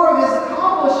score of his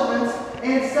accomplishments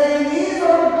and saying, these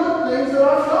are the good things that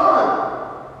I've done.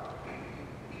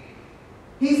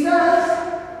 He says,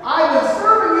 I've been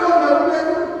serving you, I've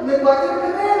never neglected a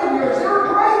command of yours. They were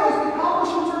great, those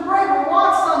accomplishments are great. We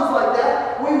want sons like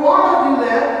that. We want to do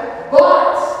that.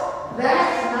 But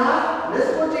that's not, this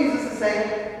is what Jesus is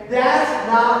saying, that's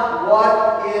not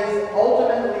what is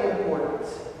ultimately important.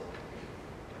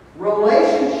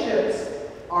 Relationships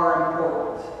are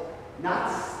important,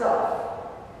 not stuff.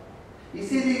 You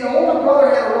see, the older brother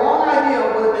had a wrong idea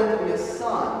of what it meant to be a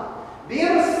son. Being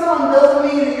a son doesn't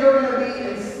mean that you're going to be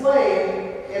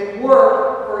enslaved and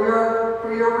work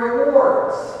for your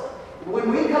rewards.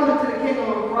 When we come into the kingdom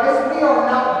of Christ, we are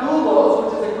not doulos,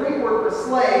 which is a Greek word for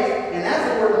slaves, and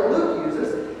that's the word that Luke uses.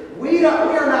 We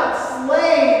are not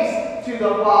slaves to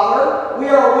the Father. We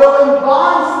are willing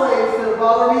bond slaves to the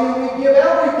Father, meaning we give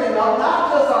everything up,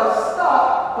 not just our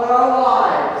stuff, but our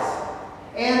lives.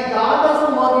 And God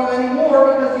doesn't love you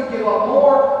anymore because you give up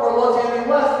more, or loves you any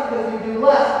less because you do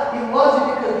less. He loves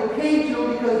you because you came to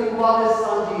Him because you love His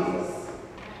Son Jesus.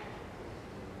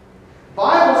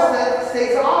 Bible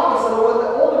states the opposite of what the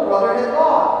older brother had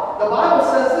thought. The Bible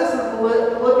says this in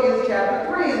Philippians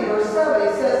chapter 3 and verse 7.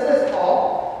 It says this,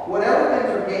 Paul, whatever things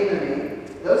are gained to me,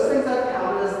 those things I've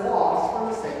counted as loss for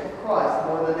the sake of Christ.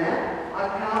 More than that, I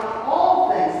count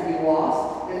all things to be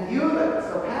lost in view of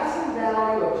the surpassing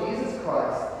value of Jesus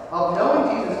Christ, of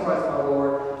knowing Jesus Christ my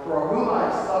Lord, for whom I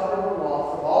have suffered the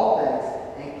loss of all things,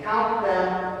 and count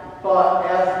them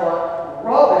but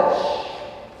rubbish,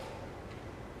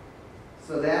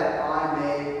 so that I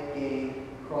may gain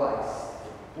Christ.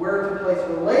 We're to place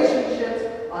relationships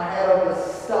ahead of the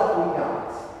stuff we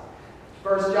got.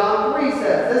 1 John 3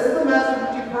 says, this is the message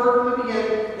that you've heard from the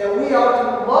beginning, that we are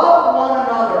to love one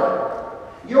another.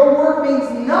 Your work means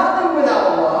nothing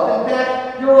without love. In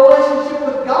fact, your relationship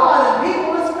with God and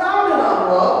people is founded on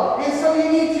love. And so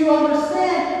you need to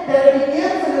understand that it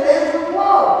begins and it ends with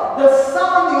love. The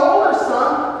son, the older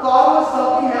son, thought it was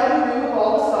something he had to do with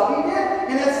all the stuff he did.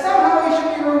 And that somehow he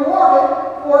should be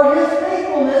rewarded for his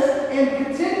faithfulness and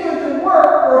continuing to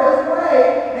work for his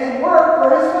way and work for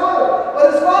his father.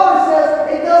 But his father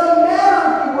says, it doesn't matter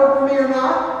if you work for me or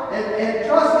not. And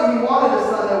trust me, he wanted a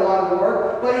son that wanted to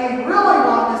work, but he really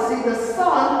wanted to see the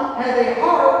son have a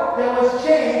heart that was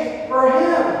changed for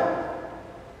him.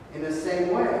 In the same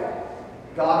way,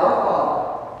 God our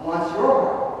Father wants your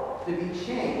heart to be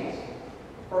changed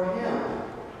for him.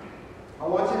 I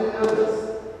want you to know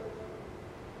this.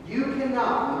 You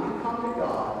cannot, when you come to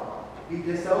God, be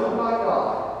disowned by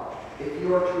God if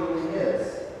you are truly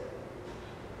His.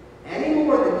 Any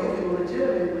more than you can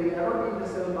legitimately ever be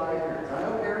disowned by your parents. I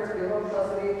know parents give up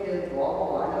custody of kids, blah, blah,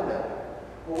 blah, I know that.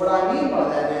 But what I mean by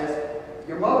that is,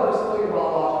 your mother is still your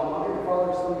biological mother, your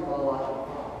father is still your biological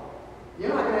father. You're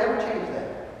not going to ever change that.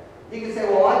 You can say,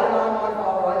 well, I deny my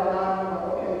father, I deny my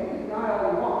mother. Okay, you can deny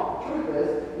all you want. The truth is,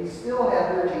 you still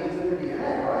have their genes and their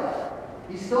DNA, right?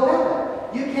 You still have them.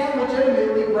 You can't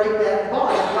legitimately break that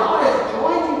bond. God has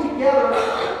joined you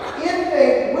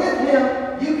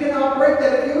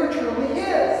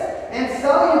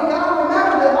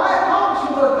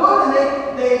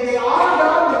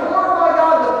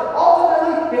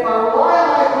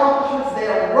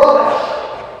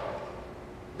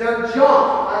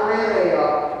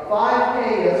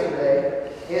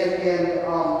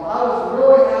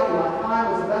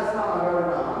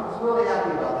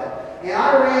happy about that. And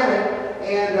I ran it,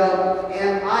 and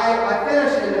I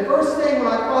finished it. And the first thing when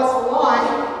I crossed the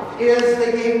line is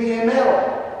they gave me a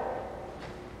medal.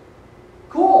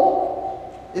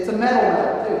 Cool. It's a metal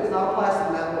medal too. It's not a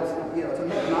plastic medal. It's a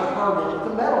metal, not a carbon. It's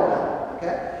a metal medal.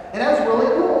 Okay, and that's really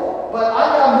cool. But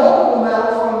I got multiple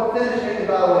medals from finishing.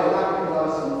 By the way, not because I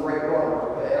was some great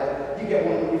runner. Okay, you get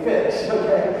one when you finish.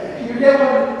 Okay, you get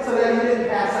one so that you didn't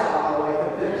pass out on the way to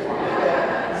the finish line.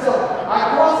 Okay, so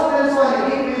I crossed the finish line.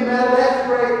 They gave me a medal. That's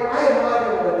great. I have no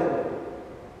idea what I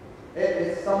did.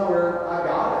 It's somewhere I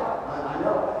got it. I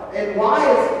know. And why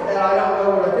is it that I don't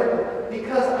know what I did?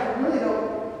 Because I really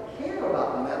don't care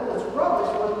about the medal. It's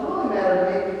rubbish. What really matters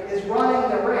to me is running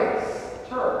the race.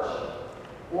 Church.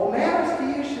 What matters to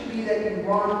you should be that you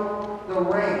run the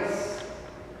race.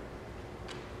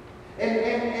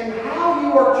 And how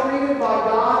you are treated by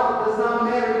God does not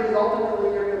matter, because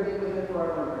ultimately you're going to be with Him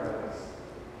forever in paradise.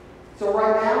 So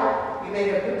right now, you may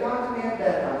have good times, you may have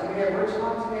bad times. You may have rich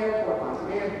times, you may have poor times. You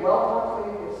may have well times,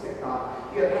 you may have sick times.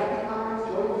 You have happy times,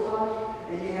 joyful times,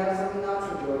 and you have some not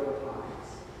so joyful times.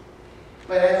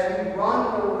 But as you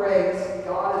run the race,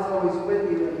 God is always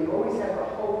with you, and you always have the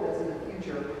hope that's in the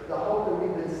future, the hope that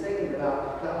we've been singing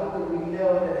about, the hope that we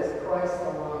know that it's Christ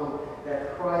alone,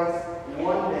 that Christ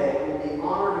one day will be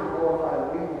honored and glorified,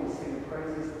 and we will be singing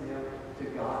praises to Him, to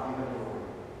God in the Lord.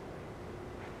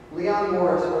 Leon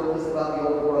Morris wrote this about the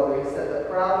older brother. He said, "The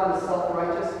proud and the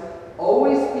self-righteous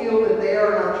always feel that they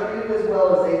are not treated as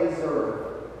well as they deserve.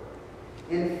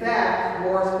 In fact,"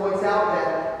 Morris points out,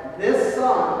 that this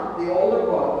son, the older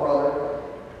brother,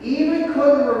 even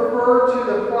couldn't refer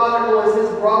to the prodigal as his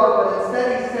brother, but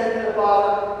instead he said to the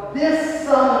father, "This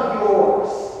son of yours."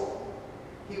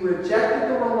 He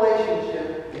rejected the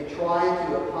relationship in trying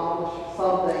to accomplish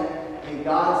something, and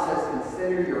God says,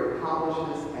 "Consider your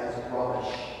accomplishments as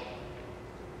rubbish."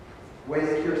 Ways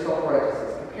to cure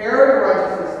self-righteousness. Compare your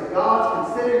righteousness to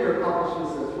God's. Consider your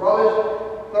accomplishments as rubbish.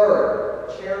 Third,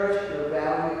 cherish your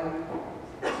value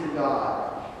to God.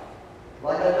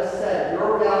 Like I just said,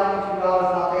 your value to God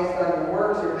is not based on your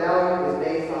works. Your value is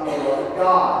based on the love of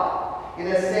God. In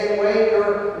the same way,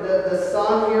 the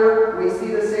son here, we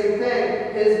see the same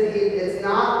thing. It's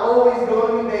not always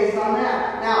going to be based on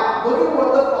that. Now, look at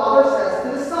what the father says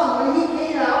to the son. When he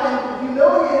came out and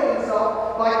humiliated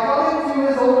himself by coming to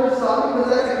his older son, because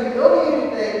that's a humiliating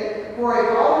thing for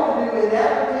a father to do in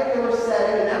that particular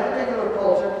setting, in that particular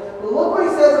culture. But look what he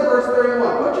says in verse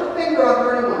 31. Put your finger on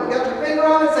 31. You got your finger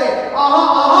on it? Say,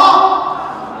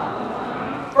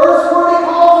 First word he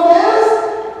calls him is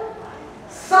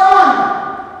son.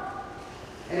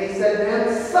 And he said to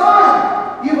him,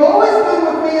 "Son, you've always been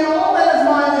with me, and all that is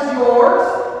mine is yours.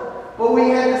 But we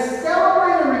had to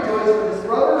celebrate and rejoice, for this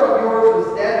brother of yours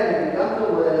was dead and had begun to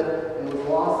live, and was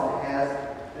lost and has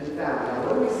been found." Now,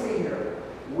 what do we see here?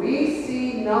 We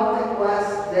see nothing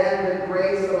less than the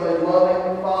grace of a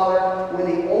loving father. When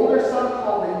the older son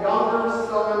called the younger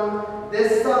son,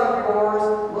 "This son of yours,"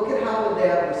 look at how the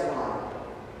dad responded.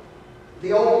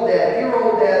 The old dad, your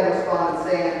old dad responded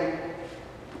saying,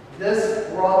 "This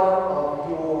brother of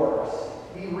yours."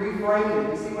 He reframed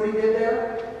it. You see what he did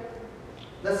there?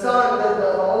 The son,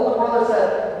 the older brother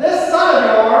said, "This son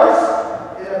of yours,"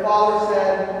 and the father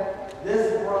said,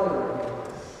 "This brother of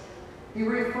yours." He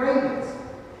reframed it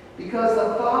because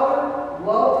the father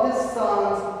loved his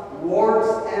sons, warts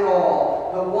and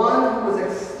all. The one who was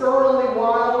externally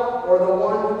wild, or the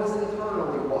one who was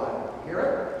internally wild. Hear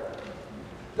it?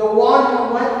 The one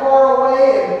who went far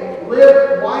away and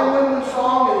lived wine, women, and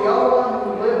song, and the other one who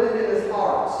lived it in his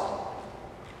heart.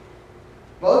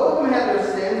 Both of them had their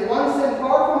sins. One sinned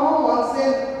far from home, one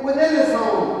sinned within his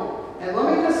home. And let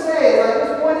me just say, as I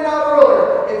just pointed out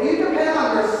earlier, if you depend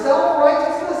on your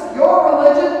self-righteousness, your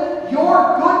religion,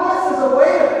 your goodness as a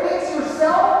way to fix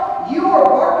yourself, you are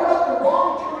barking up the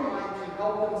wrong tree. Minds can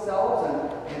help themselves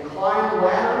and climb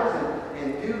ladders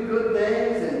and do good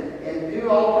things and do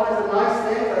all kinds of nice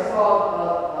things. I saw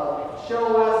a show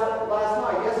last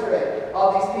night, yesterday,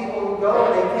 of these people who go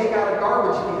and they take out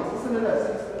garbage cans. Listen to this.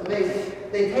 It's amazing.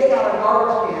 They take out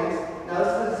garbage cans. Now, this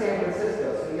is in San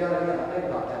Francisco, so you got to think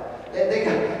about that. They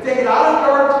can take it out of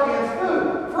garbage cans,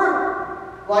 fruit,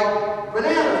 like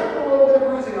bananas, put a little bit of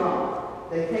bruising on them.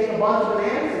 They take a bunch of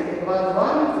bananas, they take a bunch of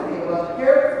onions, they take a bunch of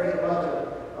carrots, they take a bunch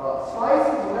of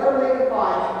spices, whatever they can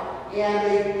find, and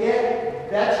they get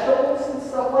vegetables and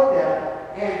stuff like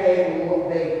that, and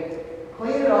they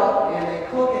clean it up, and they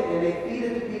cook it, and they feed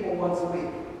it to people once a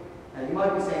week. Now, you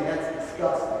might be saying, that's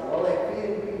disgusting. Well, they feed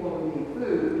it to people who need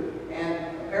food,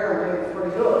 and apparently it's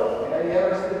pretty good. Have you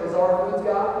ever seen the Bizarre Foods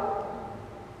guy?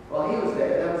 Well, he was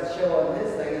there. That was a show on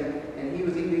his thing, and he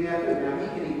was eating that food. Now, he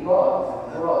can eat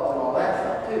bugs and grubs and all that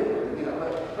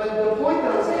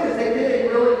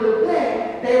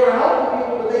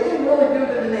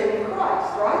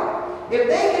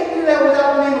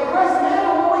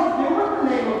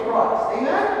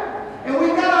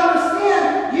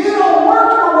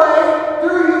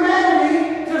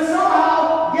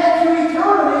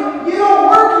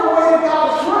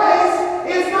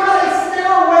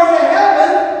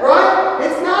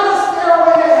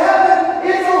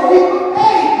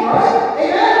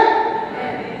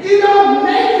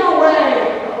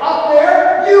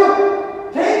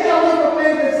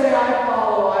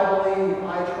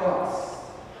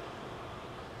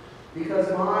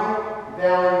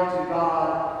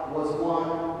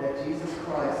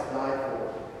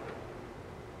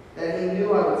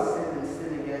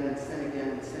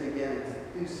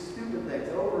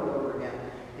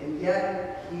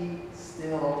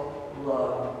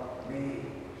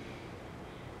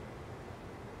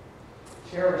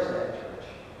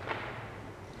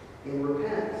and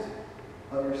repent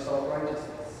of your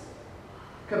self-righteousness.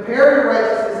 Compare your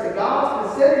righteousness to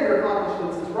God's. Consider your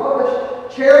accomplishments as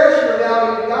rubbish. Cherish your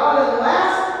value to God. And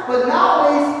last but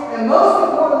not least, and most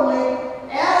importantly,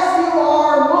 as you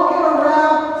are looking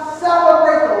around,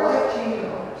 celebrate the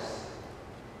life-changing others.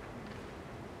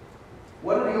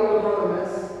 What did the older brother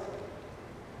miss?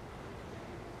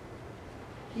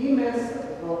 He missed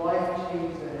the life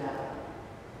change that happened.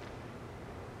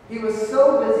 He was so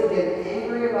busy getting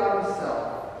angry about himself.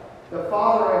 The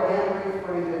father again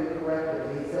reframed him and corrected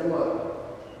him. He said, look,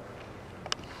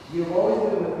 you've always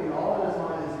been with me, and all that is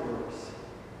mine is yours.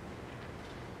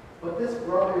 But this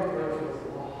brother of yours was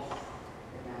lost,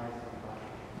 and now he's come back.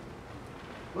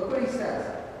 Look what he says.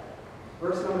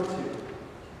 Verse number 2.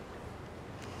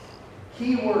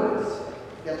 Key words.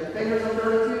 Got your fingers on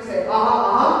 32? Say,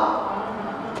 Oh,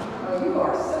 you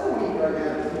are so weak right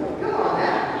now this morning. Good on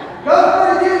that. Go to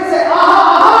 32 and say, All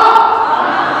right.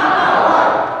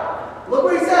 Look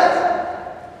what he says.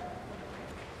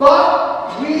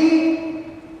 But we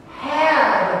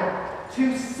had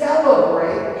to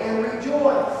celebrate and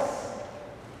rejoice.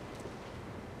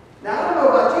 Now, I don't know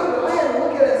about you, but I had to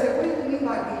look at it and say, what do you mean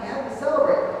by we had to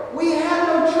celebrate? We had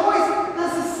no choice.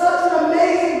 This is such an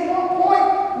amazing point.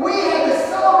 We had to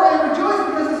celebrate and rejoice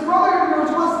because this brother of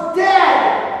yours was dead.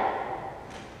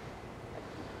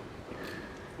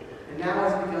 And now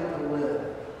has begun to live.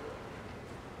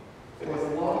 Was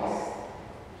lost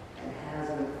and has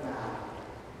been found.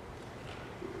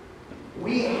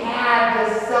 We had to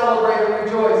celebrate and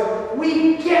rejoice. We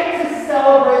get to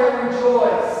celebrate and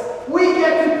rejoice. We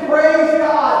get to praise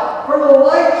God for the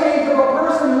life change of a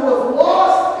person who was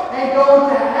lost and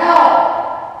going to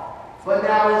hell, but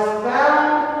now is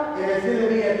found and is going to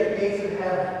be at the gates of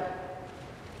heaven.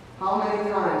 How many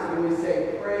times can we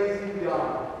say, praise you,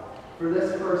 God, for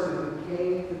this person who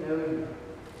came to know you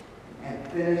and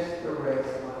finished the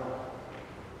race well?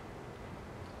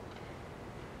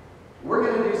 We're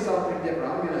going to do something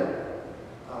different. I'm going to,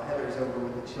 Heather's over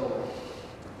with the children.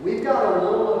 We've got a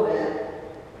little event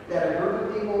that a group of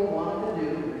people wanted to do.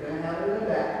 We're going to have it in the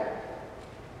back.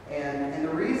 And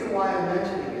the reason why I'm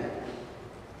mentioning it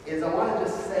is I want to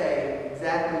just say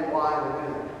exactly why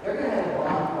they're going to have a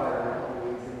bonfire in a couple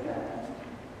weeks in that.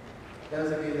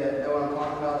 Those of you that know what I'm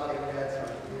talking about, shake your heads.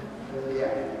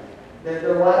 Yeah.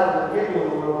 They're laughing and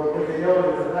giggling a little because they know what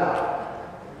it's about.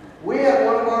 We have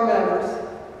one of our members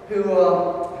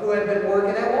who had been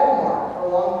working at Walmart for a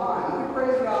long time. And we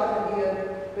praise God that he had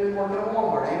been working at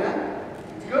Walmart. Amen?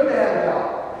 It's good to have a job.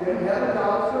 Good to have a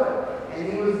job, good. And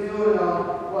he was doing, I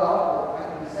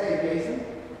can say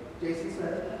Jason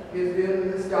Smith. He was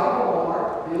doing this job at Walmart,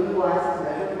 doing glasses,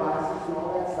 measuring glasses, and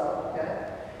all that stuff, okay?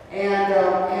 And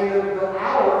the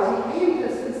hours, he came to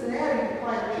Cincinnati to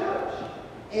plant a church.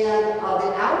 And the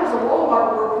hours of Walmart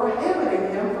were prohibiting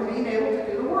him from being able to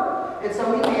do the work. And so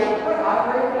he began to pray.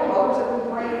 I prayed for him. Others have been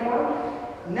praying for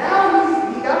him.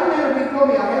 Now he got an interview. He told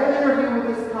me, I had an interview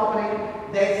with this company.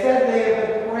 They said they have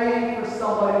been praying for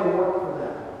somebody to work for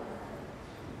them.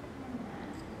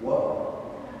 Whoa.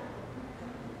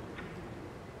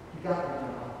 He got the job.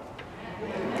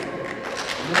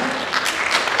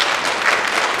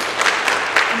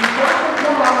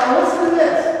 Now listen to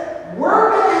this. We're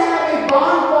going to have a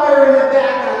bonfire in the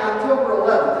back on October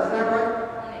 11th. Isn't that right?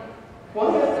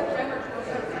 20th? September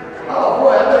 27th. Oh,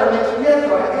 boy, I better mention yes,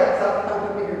 right? Yes,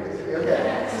 I'm here. Okay.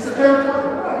 So September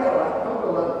 20th. Oh, yeah, October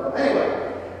 11th. Anyway,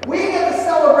 we get to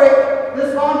celebrate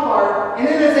this bonfire, and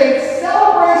it is a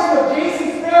celebration of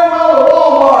Jason's farewell to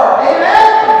Walmart. Amen?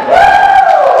 Woo!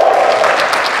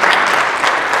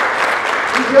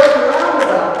 We joke around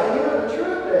about it, but you know, the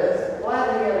truth is, glad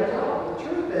that he had a job. The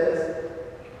truth is,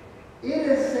 it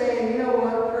is saying, you know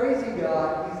what, praise you,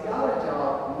 God, he's got a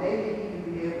job. Maybe he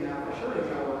can be able now. For sure he's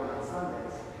not working on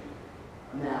Sundays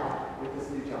now with this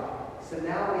new job. So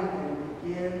now we can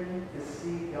begin to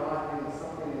see God doing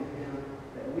something in him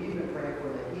that we've been praying for,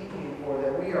 that he came for,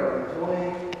 that we are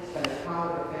enjoying, spending time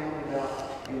with our family about,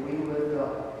 and we lift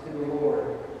up to the Lord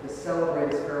to celebrate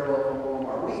his farewell from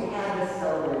Walmart. We had to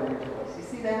celebrate and rejoice. You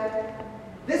see that?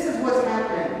 This is what's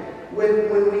happening when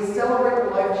we celebrate the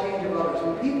life change of others,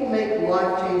 when people make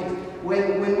life changes,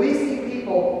 when we see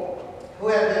people who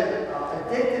have been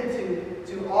addicted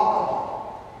to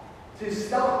alcohol, to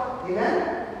stop,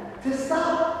 amen? To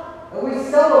stop. And we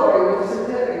celebrate with a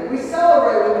certificate. We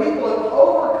celebrate when people have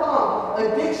overcome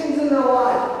addictions in their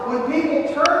lives, when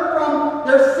people turn from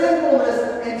their sinfulness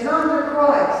and turn to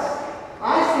Christ.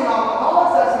 I've seen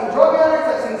alcoholics, I've seen drug addicts,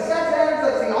 I've seen sex addicts,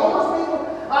 I've seen homeless people,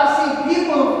 I've seen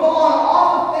people who've fallen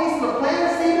off the face of the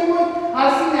planet seemingly.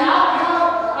 I've seen the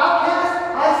outcast,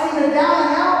 I've seen the down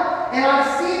and out, and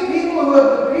I've seen people who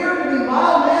have appeared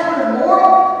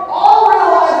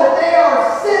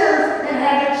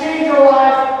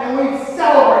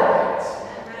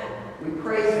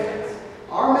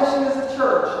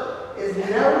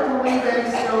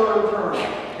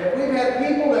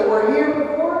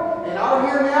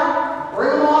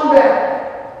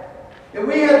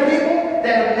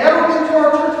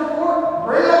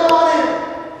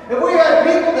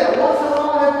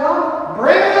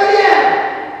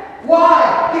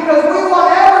because we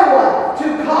want everyone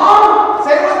to come,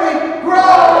 say it with me,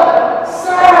 grow,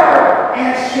 serve,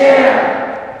 and share.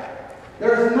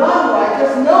 There's none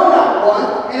righteous, no, not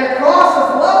one. And across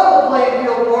this level playing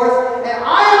field for us, and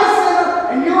I am a sinner,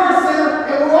 and you're a sinner,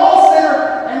 and we're all sinners.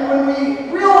 And when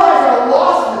we realize our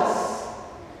lostness,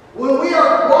 when we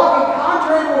are walking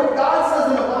contrary to what God says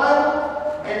in the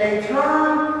Bible, and they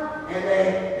turn and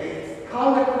they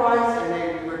come to Christ and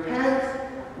they repent,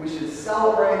 we should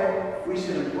celebrate it. We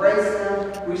should embrace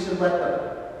them. We should let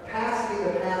the past be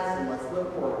the past, and let's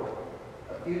look for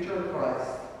a future in Christ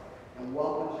and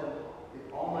welcome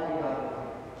the Almighty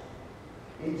God.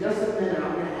 In just a minute,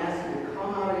 I'm going to ask you to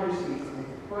come out of your seats and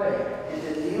pray and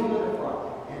to kneel in the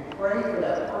front and pray for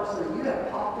that person that you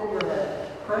have popped in your head.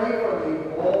 Pray for the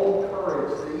bold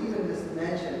courage to even just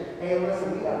mention, hey,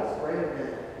 listen, we got this great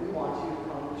event. We want you to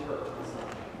come to church this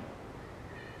Sunday.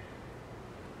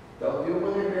 Don't do it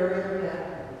when they're burying their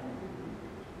dead,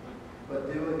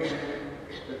 but do it when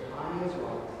the timing is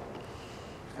right.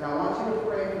 And I want you to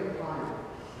pray for the timing.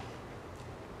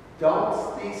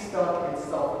 Don't be stuck in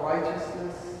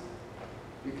self-righteousness,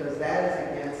 because that is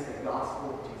against the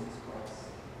gospel of Jesus Christ.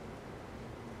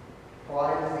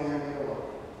 Pride is the enemy of love.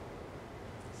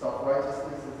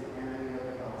 Self-righteousness is the enemy of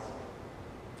the gospel.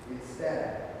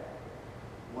 Instead,